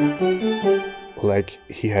 Like,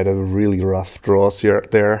 he had a really rough draws here,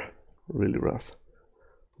 there. Really rough.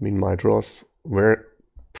 I mean, my draws were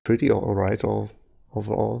pretty alright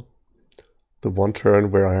overall. The one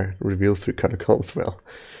turn where I revealed 3 catacombs, well,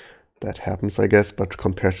 that happens, I guess, but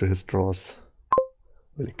compared to his draws,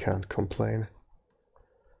 really can't complain.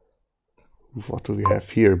 What do we have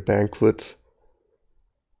here? Banquet,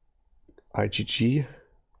 IGG.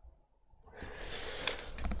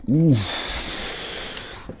 Ooh.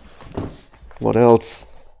 What else?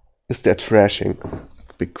 Is there trashing?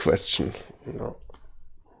 Big question. No.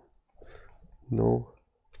 No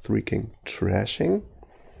freaking trashing.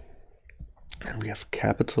 And we have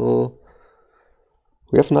capital.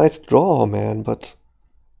 We have nice draw, man, but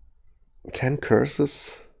 10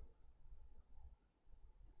 curses.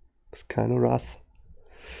 It's kind of rough.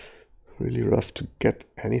 Really rough to get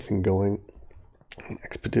anything going. An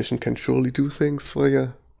expedition can surely do things for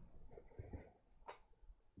you.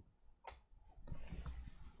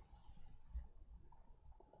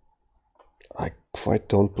 I quite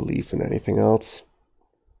don't believe in anything else.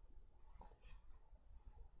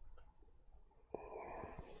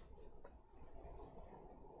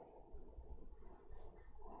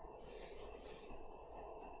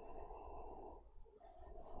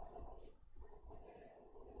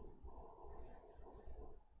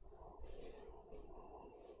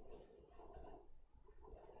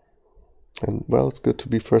 And well, it's good to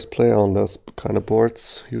be first player on those kind of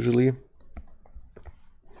boards, usually.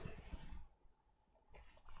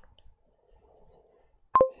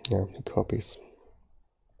 Yeah, he copies.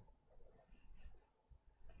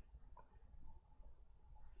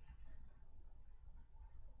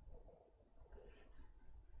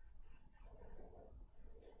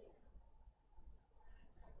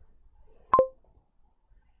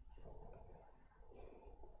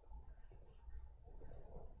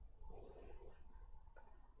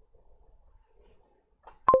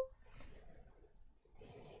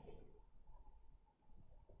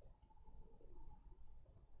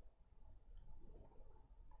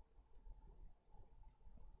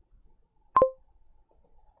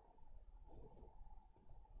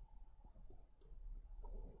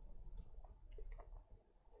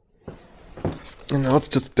 And now it's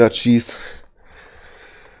just duchies.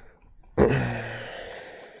 Here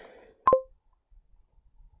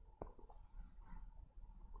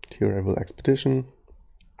I will expedition.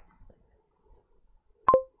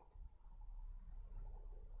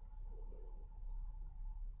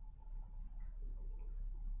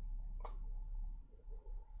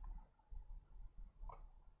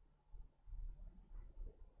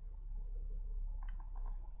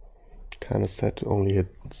 Kind of set to only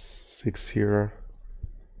hit 6 here.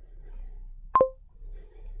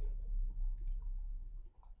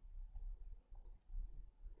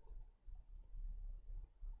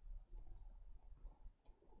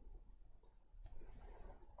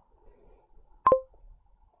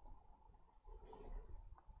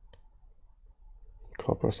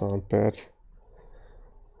 Coppers aren't bad.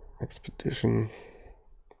 Expedition.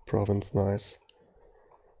 Province, nice.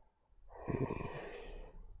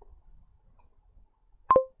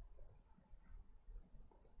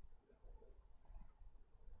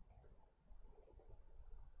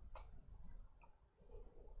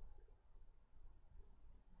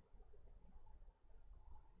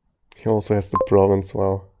 He also has the province,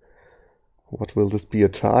 well. What will this be, a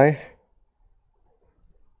tie?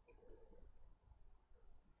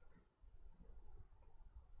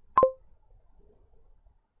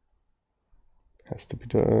 Has to be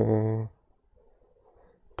the...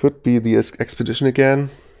 Could be the expedition again.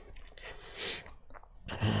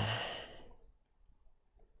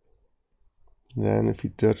 Then if he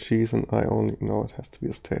duchies and I only... No, it has to be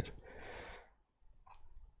a state.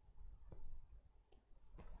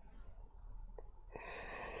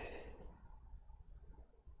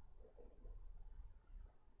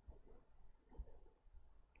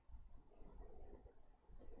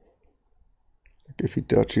 If he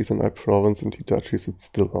duchies and I province and he duchies, it's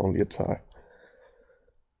still only a tie.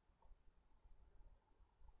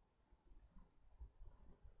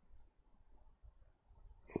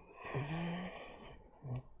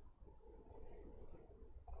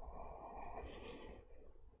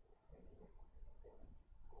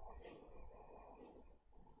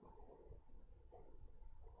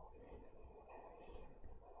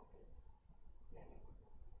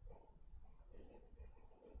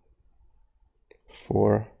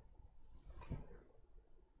 4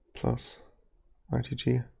 plus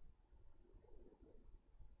RTT.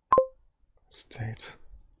 State.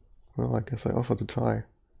 Well, I guess I offer the tie.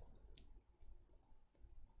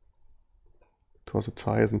 Because a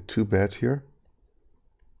tie isn't too bad here.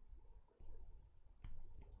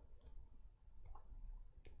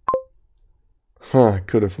 Huh, I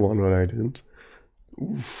could have won, but I didn't.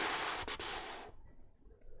 Oof.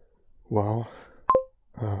 Wow.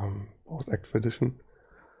 Board expedition.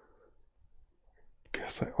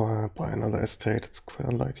 Guess I buy another estate. It's quite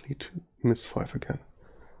unlikely to miss 5 again.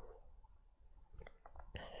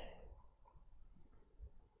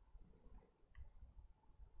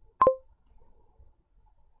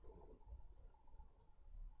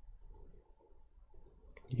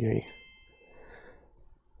 Yay.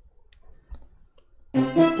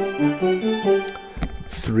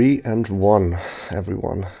 3 and 1,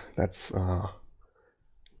 everyone. That's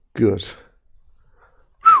good.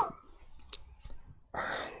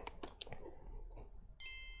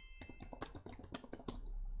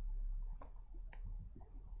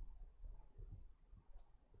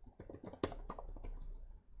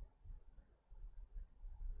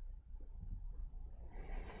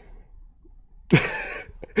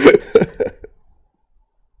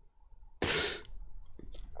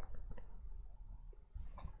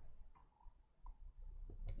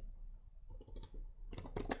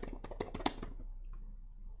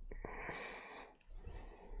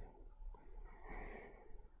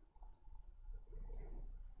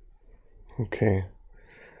 Okay,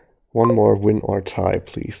 one more win or tie,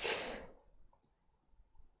 please.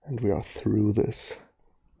 And we are through this.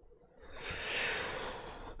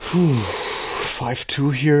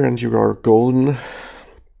 5-2 here, and you are golden.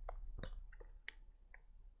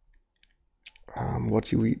 What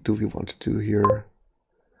do we want to do here?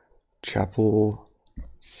 Chapel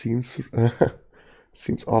seems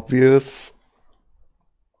seems obvious,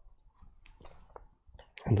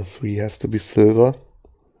 and the 3 has to be silver.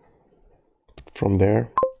 From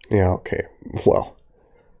there, yeah, okay. Well,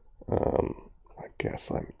 I guess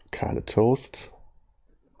I'm kind of toast.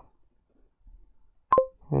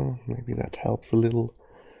 Well, maybe that helps a little.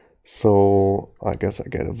 So I guess I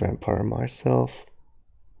get a vampire myself.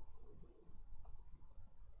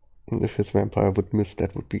 And if his vampire would miss,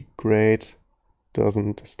 that would be great.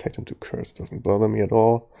 Doesn't. Estate into curse doesn't bother me at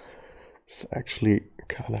all. It's actually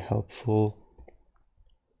kind of helpful.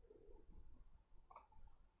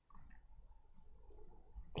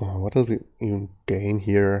 What does it even gain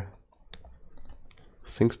here?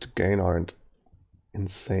 Things to gain aren't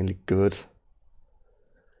insanely good.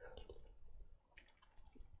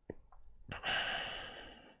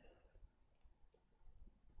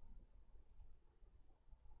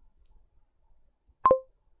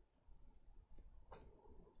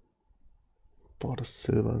 Bought a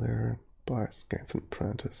silver there, buys, gains an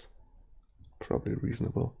apprentice. Probably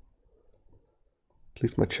reasonable. At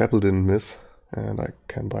least my chapel didn't miss, and I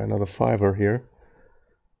can buy another 5er here,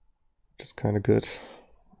 which is kind of good.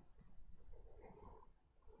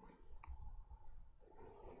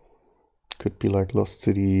 Could be like Lost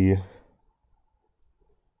City.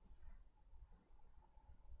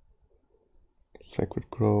 Sacred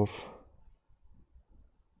Grove.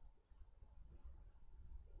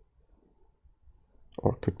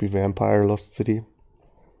 Or could be Vampire Lost City.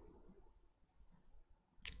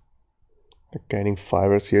 Gaining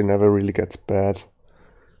 5ers here never really gets bad.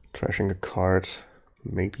 Trashing a card,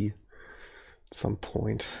 maybe at some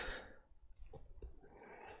point.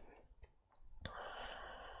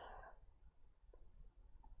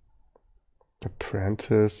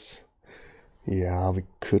 Apprentice. Yeah, we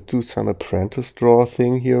could do some apprentice draw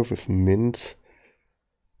thing here with mint.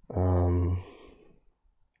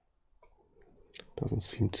 Doesn't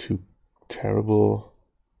seem too terrible.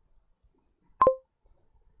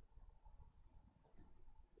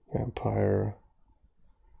 Vampire.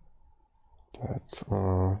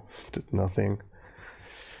 That did nothing.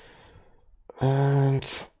 And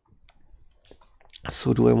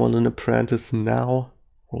so do I want an apprentice now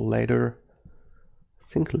or later? I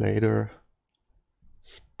think later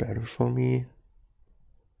is better for me.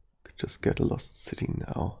 Could just get a Lost City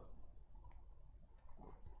now.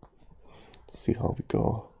 See how we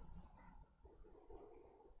go.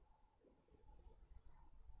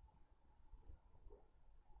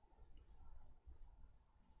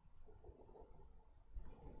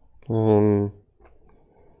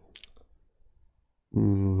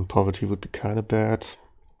 Poverty would be kind of bad.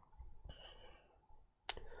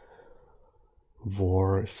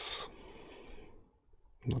 War is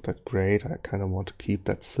not that great. I kind of want to keep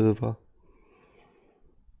that silver.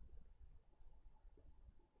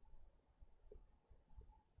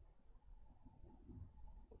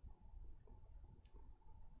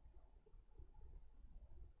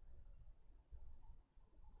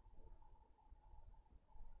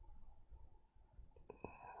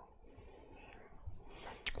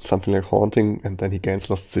 something like Haunting, and then he gains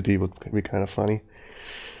Lost City, would be kind of funny.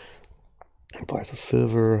 Buys a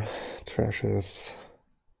silver, trashes,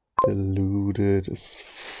 Deluded is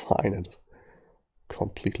fine and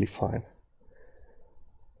completely fine.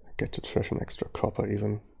 I get to trash an extra copper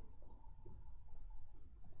even.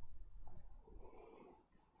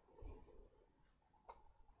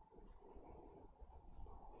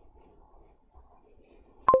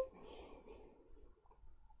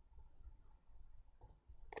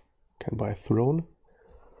 Can buy Throne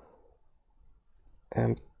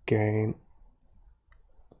and gain.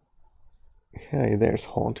 Hey, there's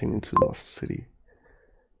Haunting into Lost City.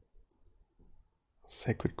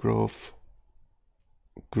 Sacred Grove.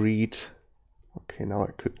 Greed. Okay, now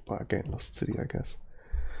I could buy again Lost City, I guess.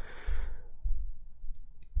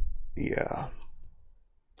 Yeah.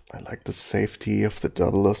 I like the safety of the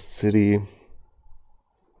double Lost City.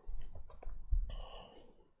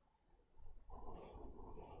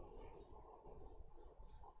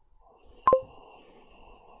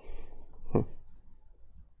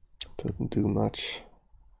 Doesn't do much.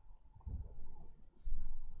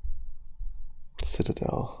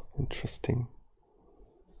 Citadel, interesting.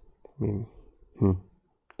 I mean,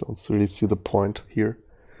 don't really see the point here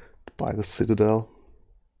to buy the Citadel.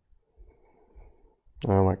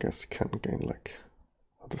 I guess you can gain like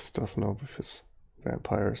other stuff now with his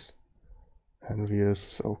vampires. Envious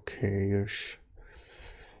is okay-ish.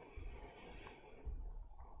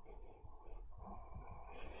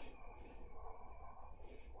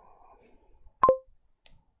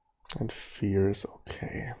 And Fear is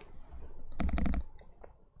okay.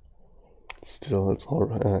 Still, it's all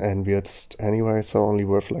envious anyway, so only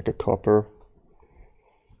worth like a copper.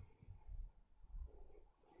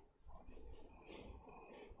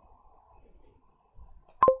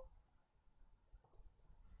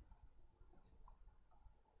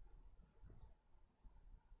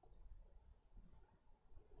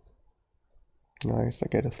 Nice, I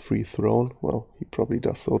get a free throne. Well, he probably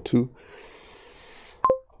does so too.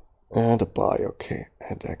 And a buy, okay.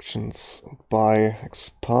 Add actions. Buy,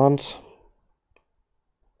 expand.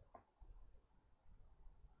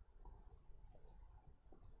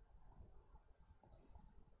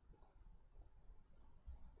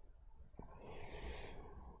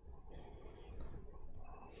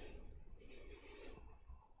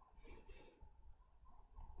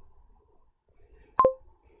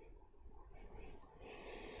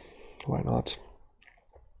 Why not?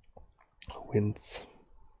 Winds.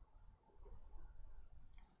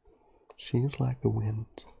 She's like the wind.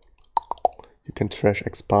 You can trash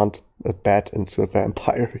expand a bat into a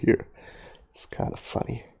vampire here. It's kind of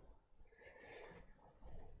funny.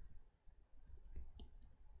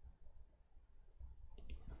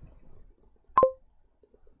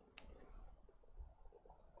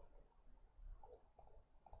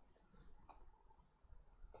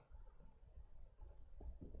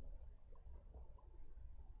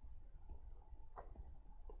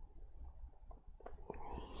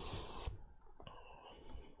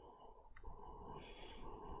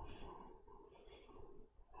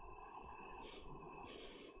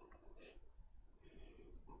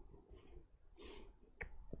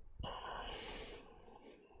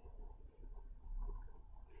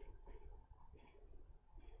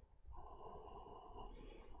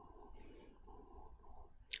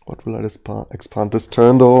 What will I expand this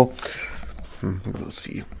turn though? We will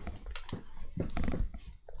see.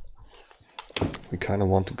 We kind of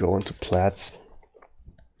want to go into plats.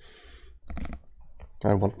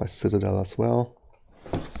 I want my Citadel as well.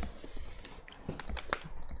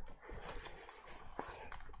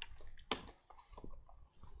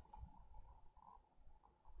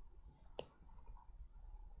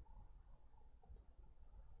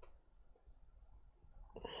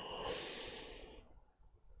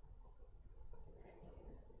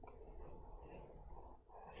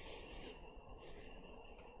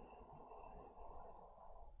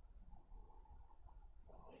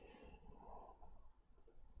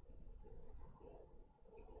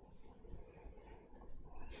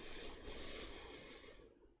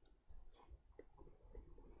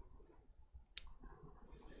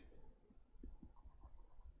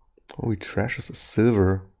 Oh, he trashes a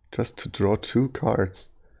silver just to draw 2 cards.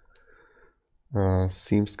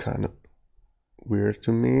 Seems kind of weird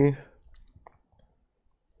to me.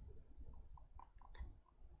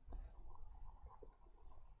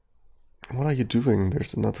 What are you doing?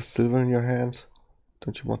 There's another silver in your hand.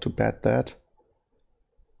 Don't you want to bet that?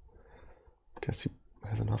 Guess you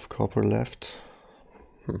have enough copper left.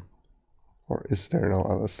 Or is there no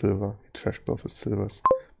other silver? He trashed both his silvers.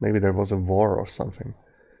 Maybe there was a war or something.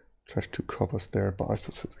 Trash 2 coppers there, buys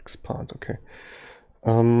his expand, okay.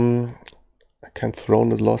 I can throw in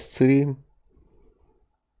the Lost City.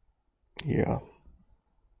 Yeah.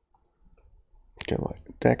 Get my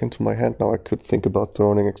deck into my hand. Now I could think about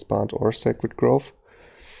throwing Expand or Sacred Grove.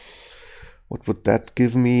 What would that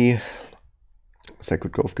give me?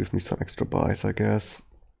 Sacred Grove gives me some extra buys, I guess.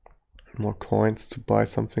 More coins to buy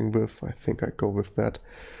something with. I think I go with that.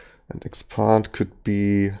 And Expand could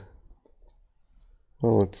be...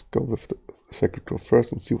 Well, let's go with the Sacred Grove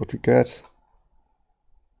first and see what we get.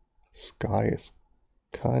 Sky is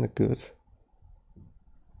kind of good.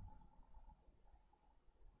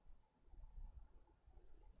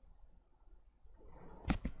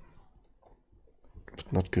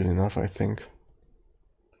 But not good enough, I think.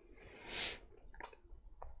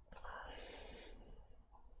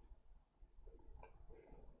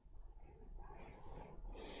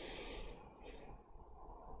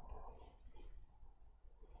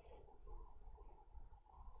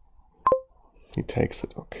 He takes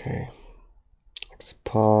it, okay.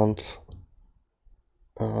 Expand.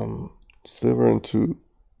 Silver into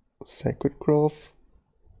Sacred Grove.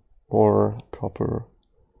 Or copper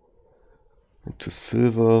into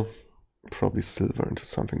silver. Probably silver into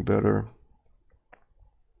something better.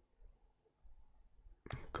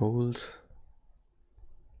 Gold.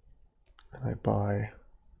 And I buy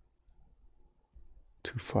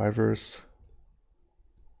 2 fivers.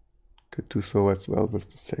 Could do so as well with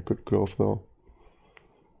the Sacred Grove though.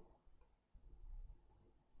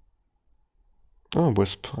 Oh,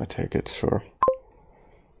 Wisp, I take it, sure.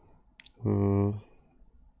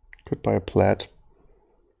 Could buy a Plat.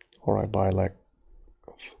 Or I buy like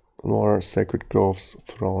more Sacred Groves,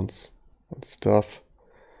 Thrones and stuff.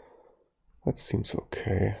 That seems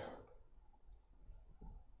okay.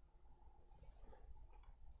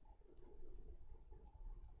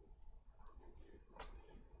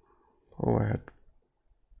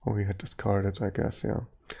 Oh, he had discarded, I guess, yeah.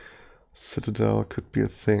 Citadel could be a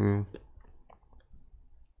thing.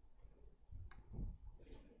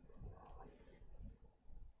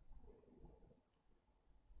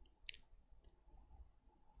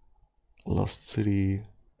 Lost City,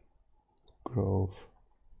 Grove.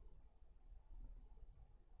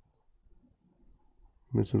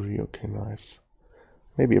 Misery, okay, nice.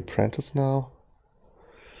 Maybe Apprentice now?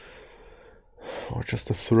 Or just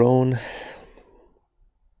a Throne?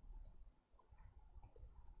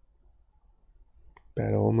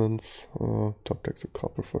 Bad Omens. Top deck's a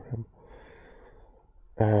copper for him.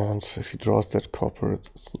 And if he draws that copper,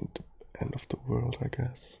 it's the end of the world, I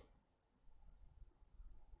guess.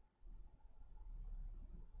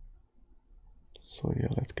 So yeah,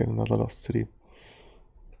 let's get another Lost City.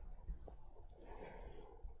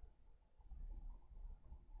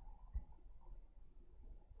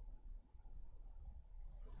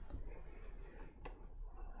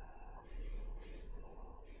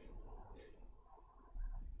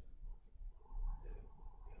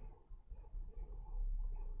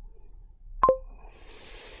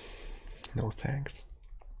 No thanks.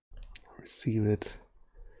 Receive it.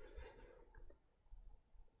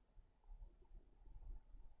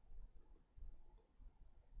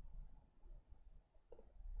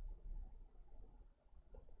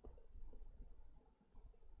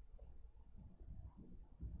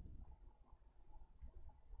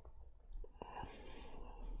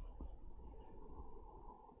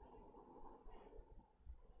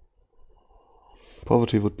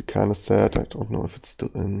 Poverty would be kind of sad. I don't know if it's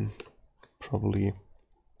still in. Probably.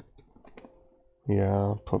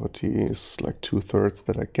 Yeah, Poverty is like 2/3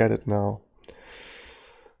 that I get it now.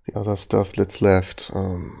 The other stuff that's left,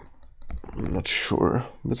 I'm not sure.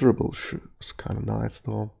 Miserable is kind of nice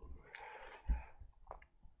though.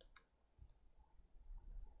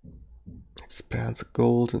 Expands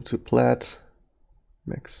gold into Plat.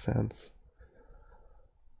 Makes sense.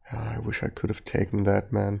 Yeah, I wish I could have taken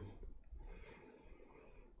that, man.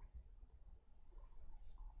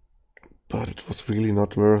 But it was really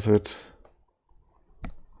not worth it.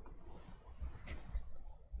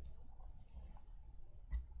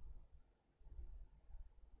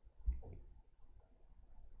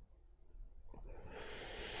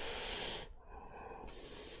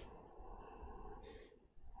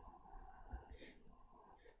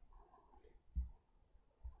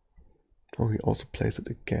 Oh, he also plays it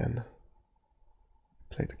again.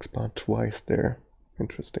 Played Expand twice there.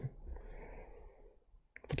 Interesting.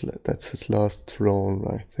 But that's his last throne,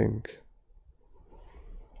 I think.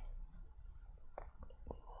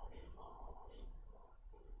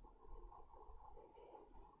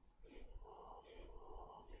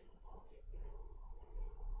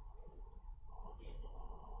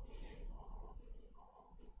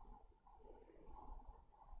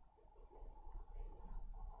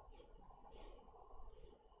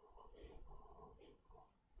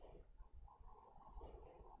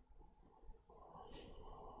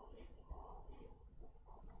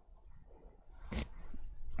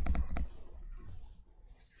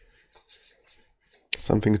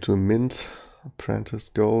 Something to a mint. Apprentice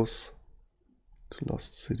goes to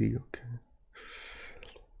Lost City, okay.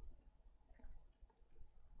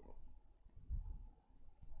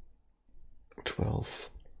 $12.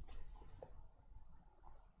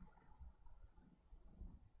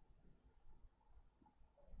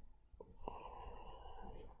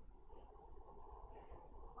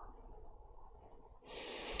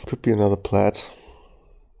 Could be another plat.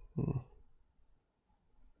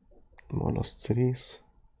 More Lost Cities.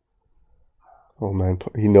 Oh man,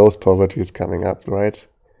 he knows poverty is coming up, right?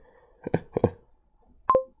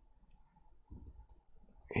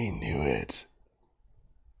 He knew it.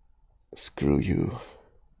 Screw you.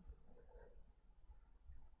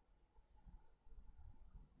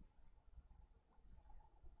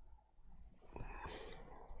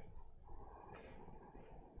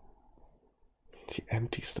 He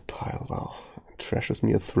empties the pile, wow. And trashes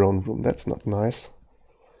me a throne room, that's not nice.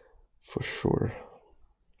 For sure.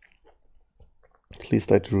 At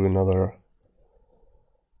least I drew another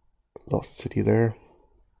Lost City there.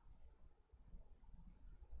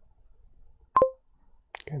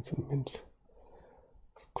 And some mint.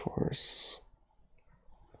 Of course.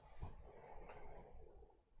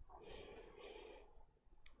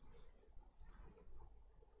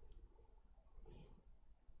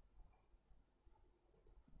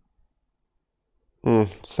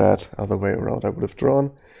 Sad. Other way around I would have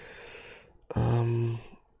drawn.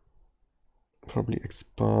 Probably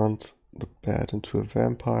expand the bat into a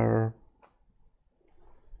vampire.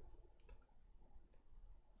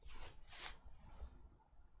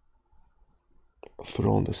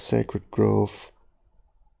 Throw on the Sacred Grove.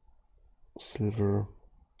 Silver.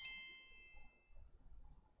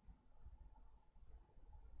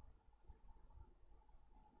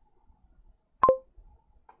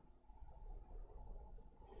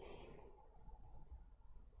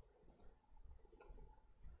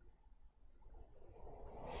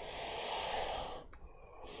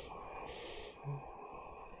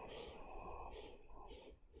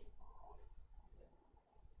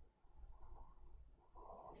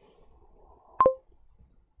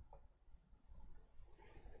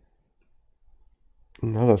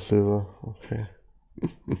 Another silver, okay.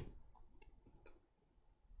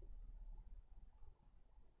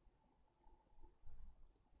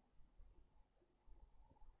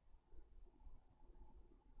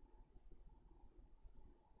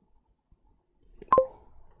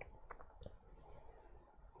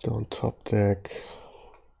 Down top deck.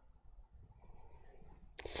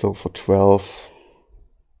 So for 12.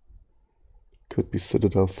 Could be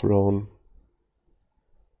Citadel Throne.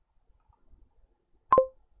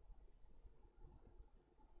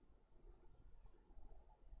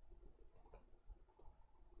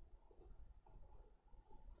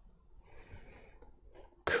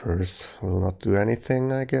 Curse will not do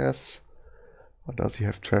anything, I guess. Or does he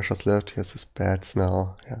have treasures left? He has his bats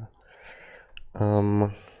now, yeah.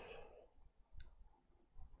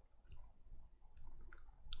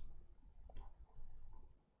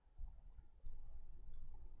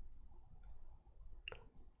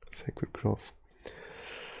 Sacred Grove.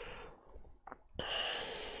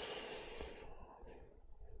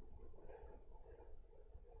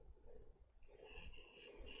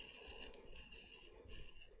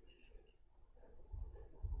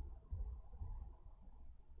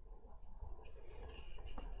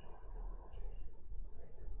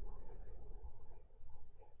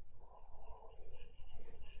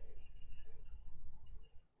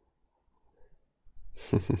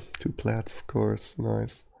 Two plats, of course,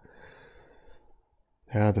 nice.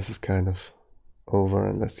 Yeah, this is kind of over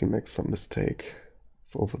unless you make some mistake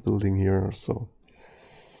of overbuilding here or so.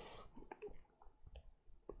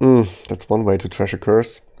 That's one way to trash a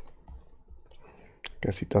curse.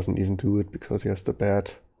 Guess he doesn't even do it because he has the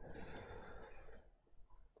bat.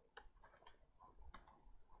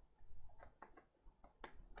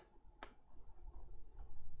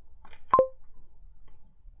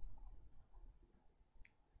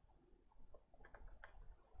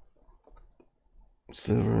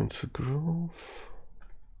 Silver into Grove.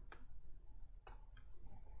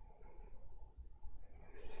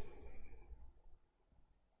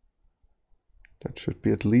 That should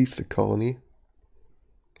be at least a colony.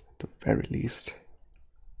 At the very least.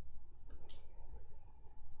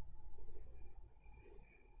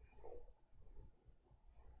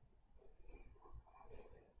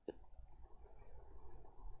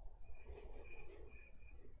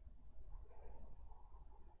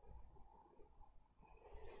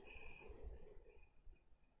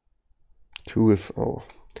 Two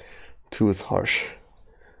is harsh.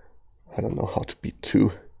 I don't know how to beat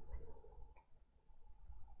 2.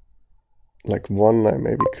 like one I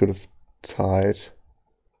maybe could have tied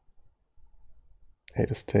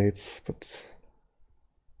 8 estates, but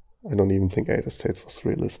I don't even think 8 estates was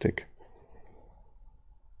realistic.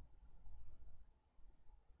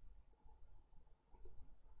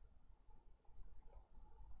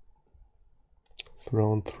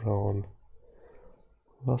 Throne.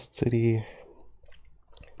 Lost city.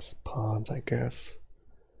 Expand, I guess.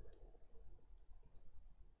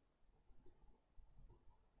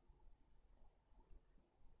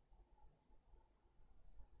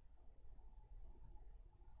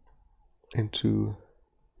 Into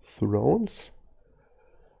thrones.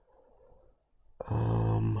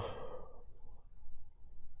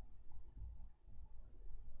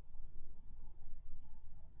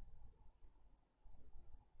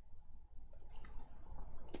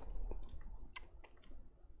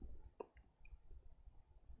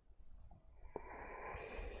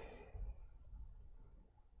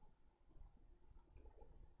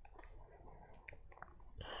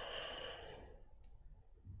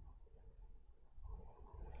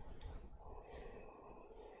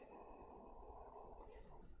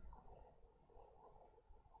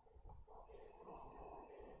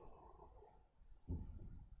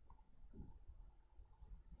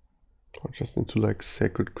 Or just into like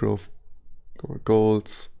Sacred Grove or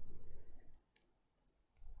golds.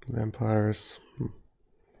 Vampires.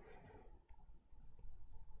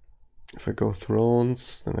 If I go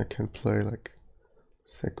thrones, then I can play like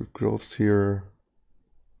Sacred Groves here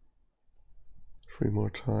 3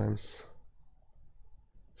 more times.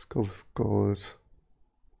 Let's go with gold.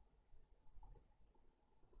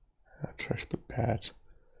 Trash the bat.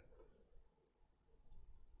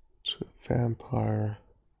 To vampire.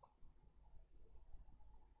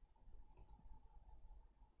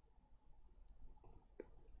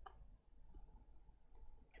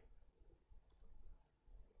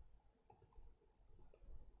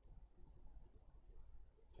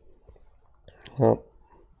 Well,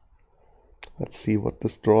 let's see what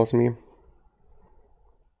this draws me.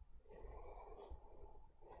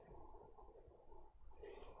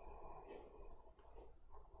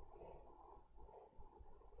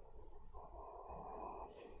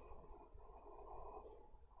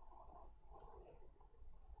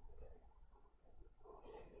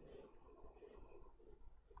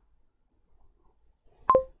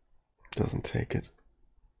 Doesn't take it.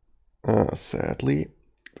 Sadly,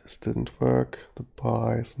 this didn't work. The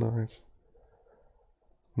buy is nice.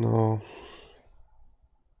 No.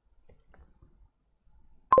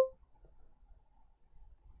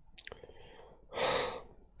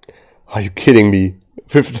 Are you kidding me?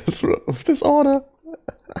 With this order?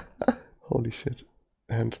 Holy shit.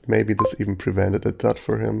 And maybe this even prevented a dud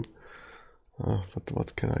for him. But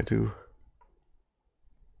what can I do?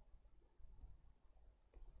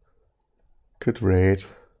 Could raid.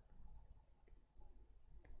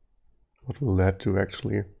 What will that do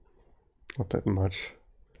actually? Not that much.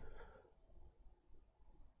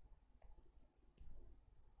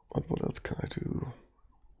 What else can I do?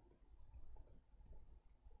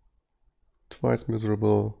 Twice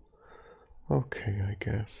miserable. Okay, I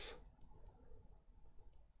guess.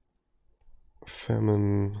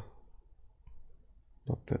 Famine.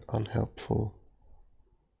 Not that unhelpful.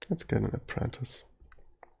 Let's get an apprentice.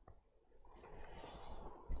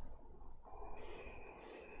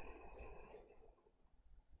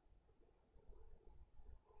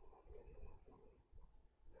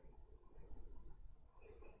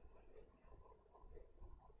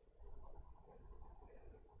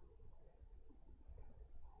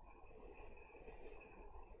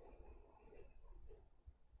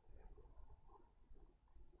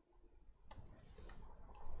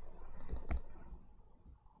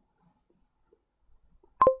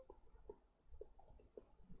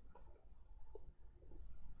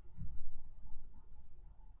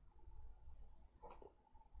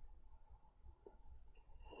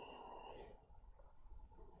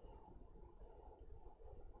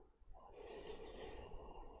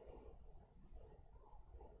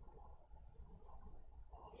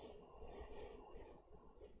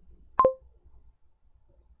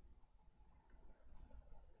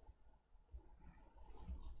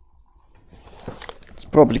 It's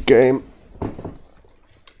probably game.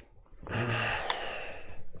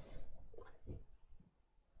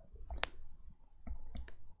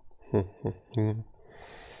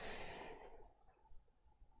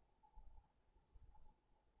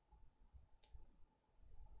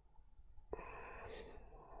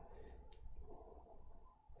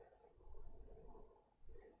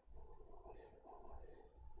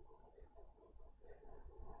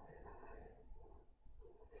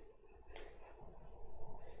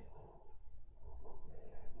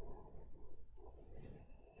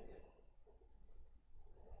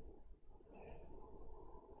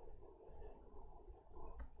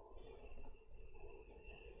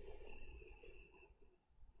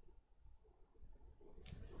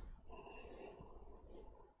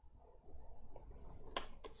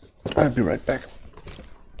 I'll be right back.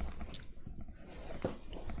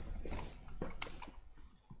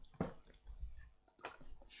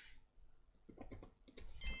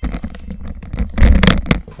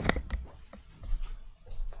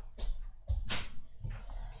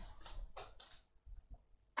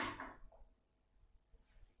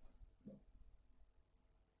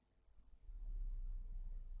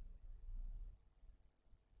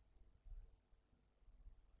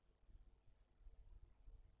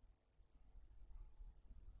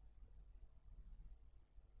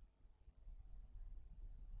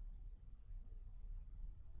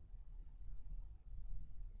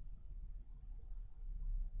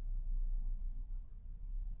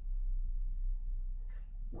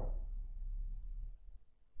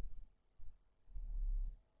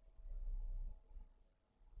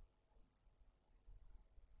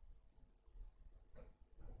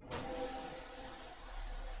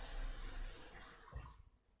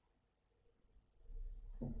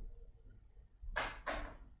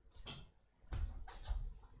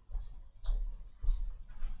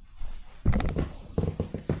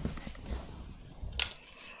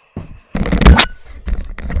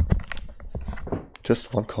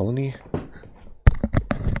 Just one colony?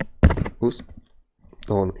 Oops.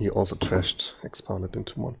 Oh, he also trashed, expanded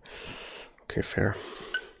into one. Okay, fair.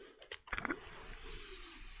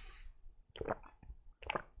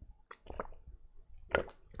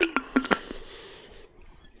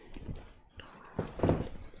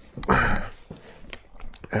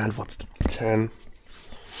 And what's the 10?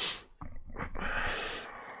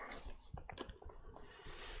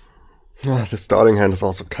 The starting hand is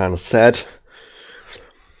also kind of sad.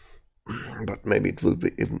 But maybe it will be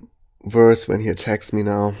even worse when he attacks me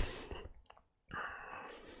now.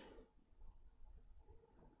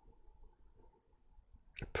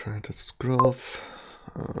 Apprentice Grove.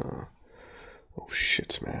 Oh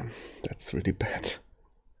shit, man. That's really bad.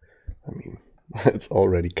 I mean, it's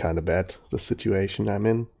already kind of bad, the situation I'm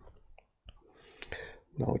in.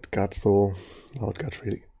 Now it got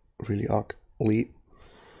really, really ugly.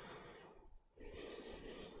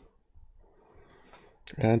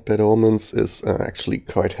 And Bad Omens is actually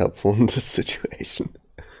quite helpful in this situation.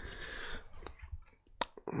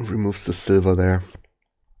 Removes the silver there.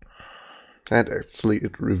 And actually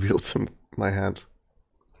it reveals my hand.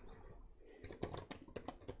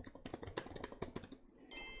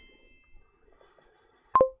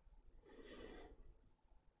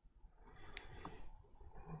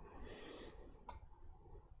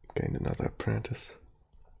 Gain another apprentice.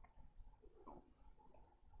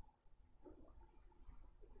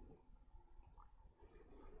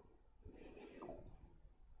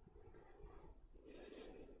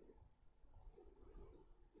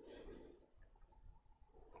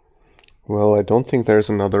 Well, I don't think there's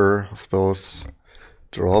another of those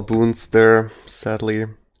draw boons there, sadly.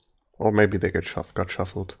 Or maybe they got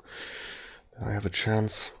shuffled. Then I have a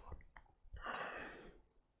chance.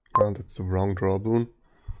 Oh, that's the wrong draw boon.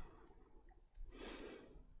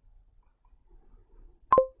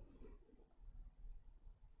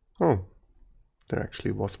 Oh, there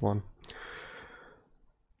actually was one.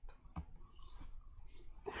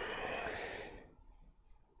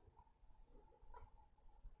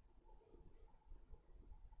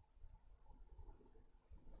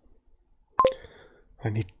 I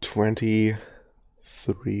need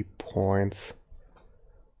 23 points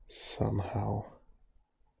somehow.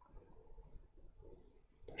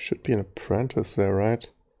 There should be an apprentice there, right?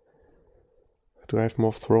 Do I have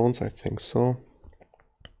more thrones? I think so.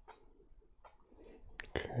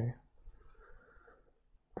 Okay.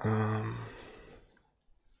 I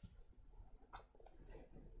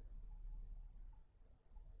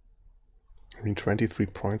mean, 23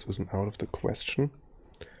 points isn't out of the question.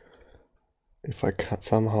 If I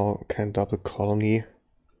somehow can double colony,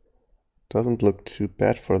 doesn't look too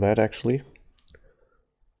bad for that actually.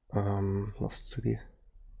 Lost city.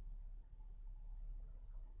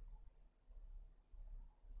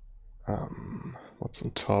 What's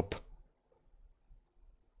on top?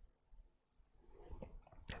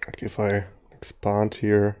 Like if I expand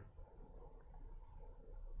here.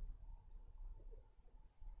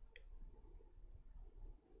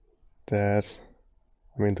 That,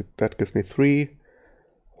 I mean, that gives me 3.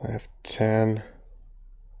 I have 10.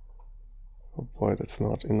 Oh boy, that's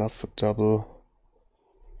not enough for double.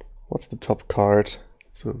 What's the top card?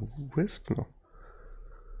 It's a wisp, no?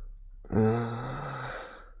 I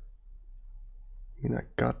mean, I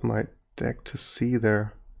got my deck to see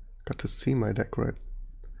there. Got to see my deck right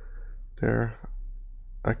there.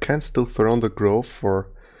 I can still throw on the grove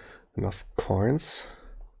for enough coins.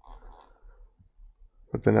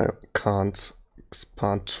 But then I can't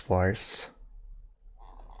expand twice.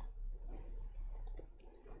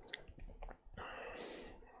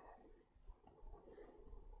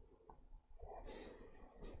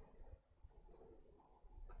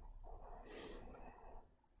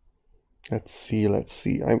 Let's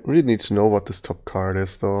see. I really need to know what this top card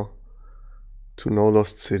is, though. To No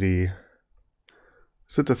Lost City.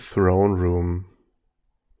 Is it a throne room?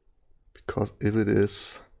 Because if it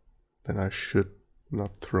is, then I should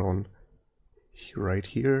not throne right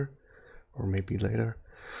here, or maybe later.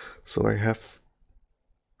 So I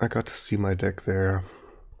got to see my deck there.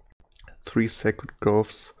 3 Sacred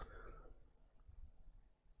Groves,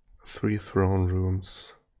 3 throne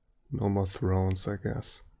rooms. No more thrones, I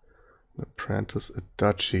guess. An apprentice, a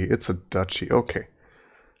duchy. It's a duchy. Okay.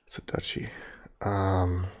 It's a duchy.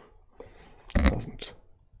 Doesn't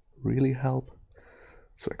really help.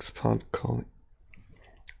 So expand colony.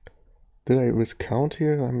 Did I miscount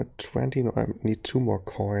here? I'm at 20. No, I need 2 more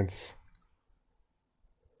coins.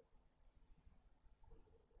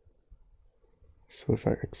 So if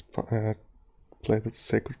I play the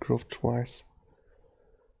Sacred Grove twice,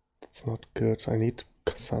 that's not good. I need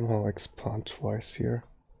to somehow expand twice here.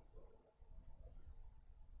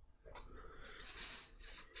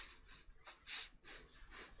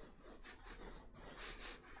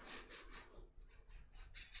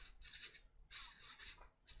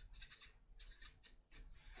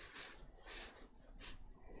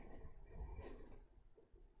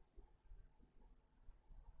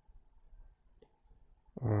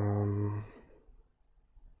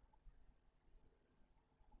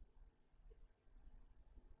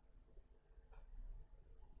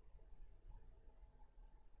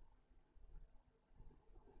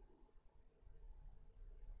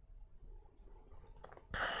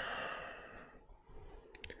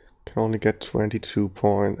 Can only get 20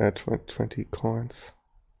 coins.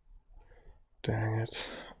 Dang it.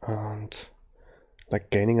 And like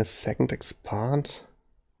gaining a second expand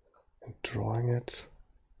and drawing it.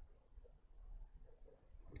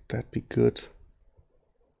 Would that be good?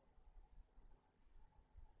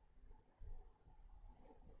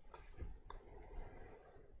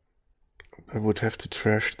 I would have to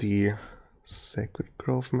trash the Sacred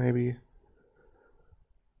Grove maybe.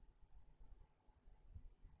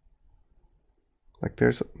 Like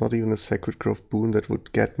there's not even a Sacred Grove boon that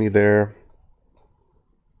would get me there.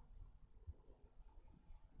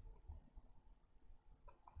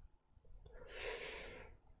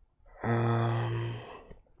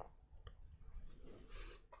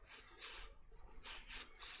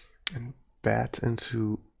 And bat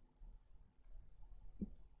into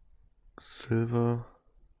silver.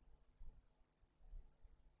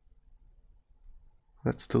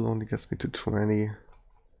 That still only gets me to 20.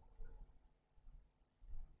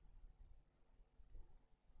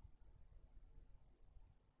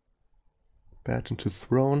 Bat into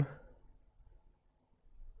throne.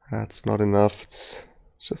 That's not enough. It's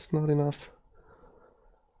just not enough.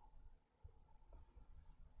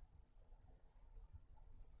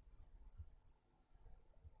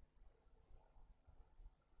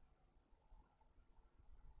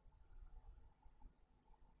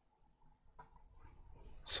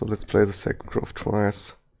 So let's play the Sacred Grove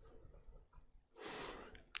twice.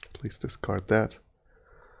 Please discard that.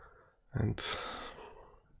 And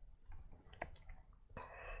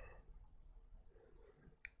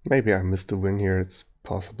maybe I missed a win here, it's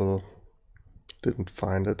possible. Didn't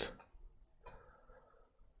find it.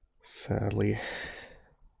 Sadly.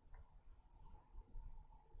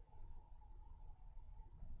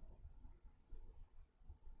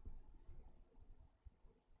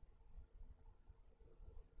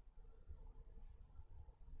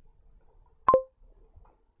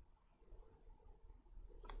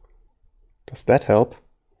 Does that help?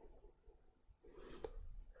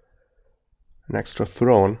 An extra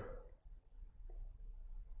throne.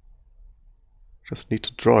 Just need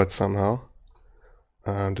to draw it somehow.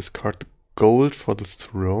 Discard the gold for the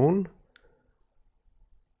throne.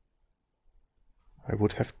 I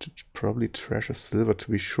would have to probably trash a silver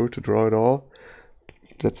to be sure to draw it all.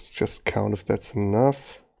 Let's just count if that's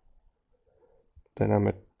enough. Then I'm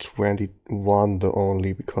at 21 the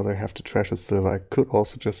only, because I have to trash a silver. I could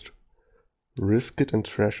also just risk it and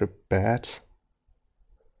trash a bat.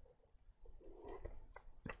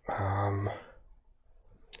 I'm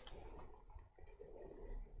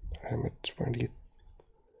at 20.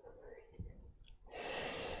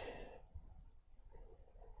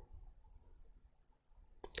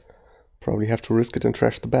 Probably have to risk it and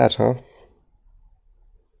trash the bat, huh?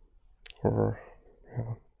 Or,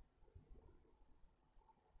 yeah.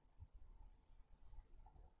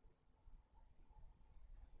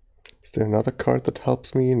 Is there another card that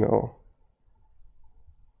helps me? No.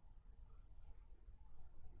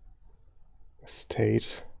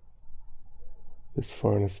 Estate. This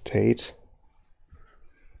for an estate.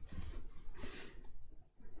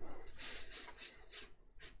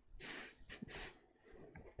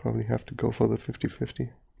 Probably have to go for the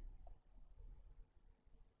 50-50.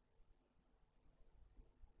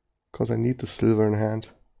 Because I need the silver in hand.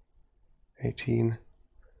 18.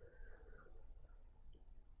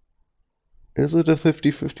 Is it a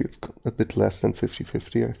 50-50? It's a bit less than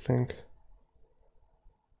 50-50, I think.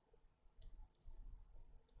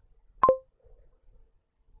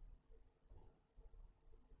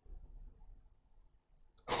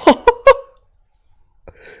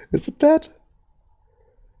 Is it that?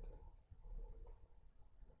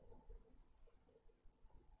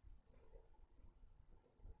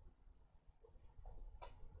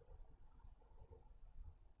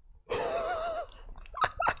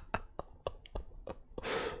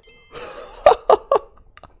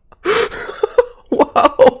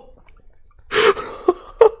 Wow!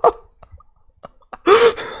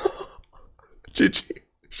 GG.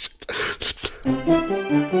 Shit.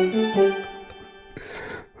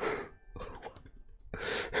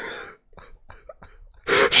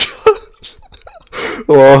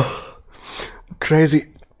 Oh, crazy.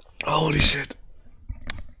 Holy shit.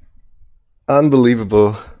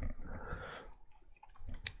 Unbelievable.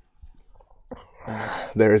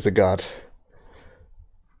 There is a God.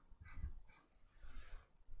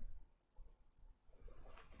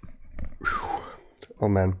 Oh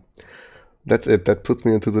man. That's it. That puts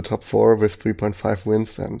me into the top 4 with 3.5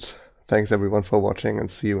 wins. And thanks everyone for watching,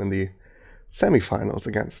 and see you in the semifinals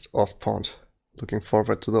against Ostpont. Looking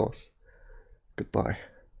forward to those. Goodbye.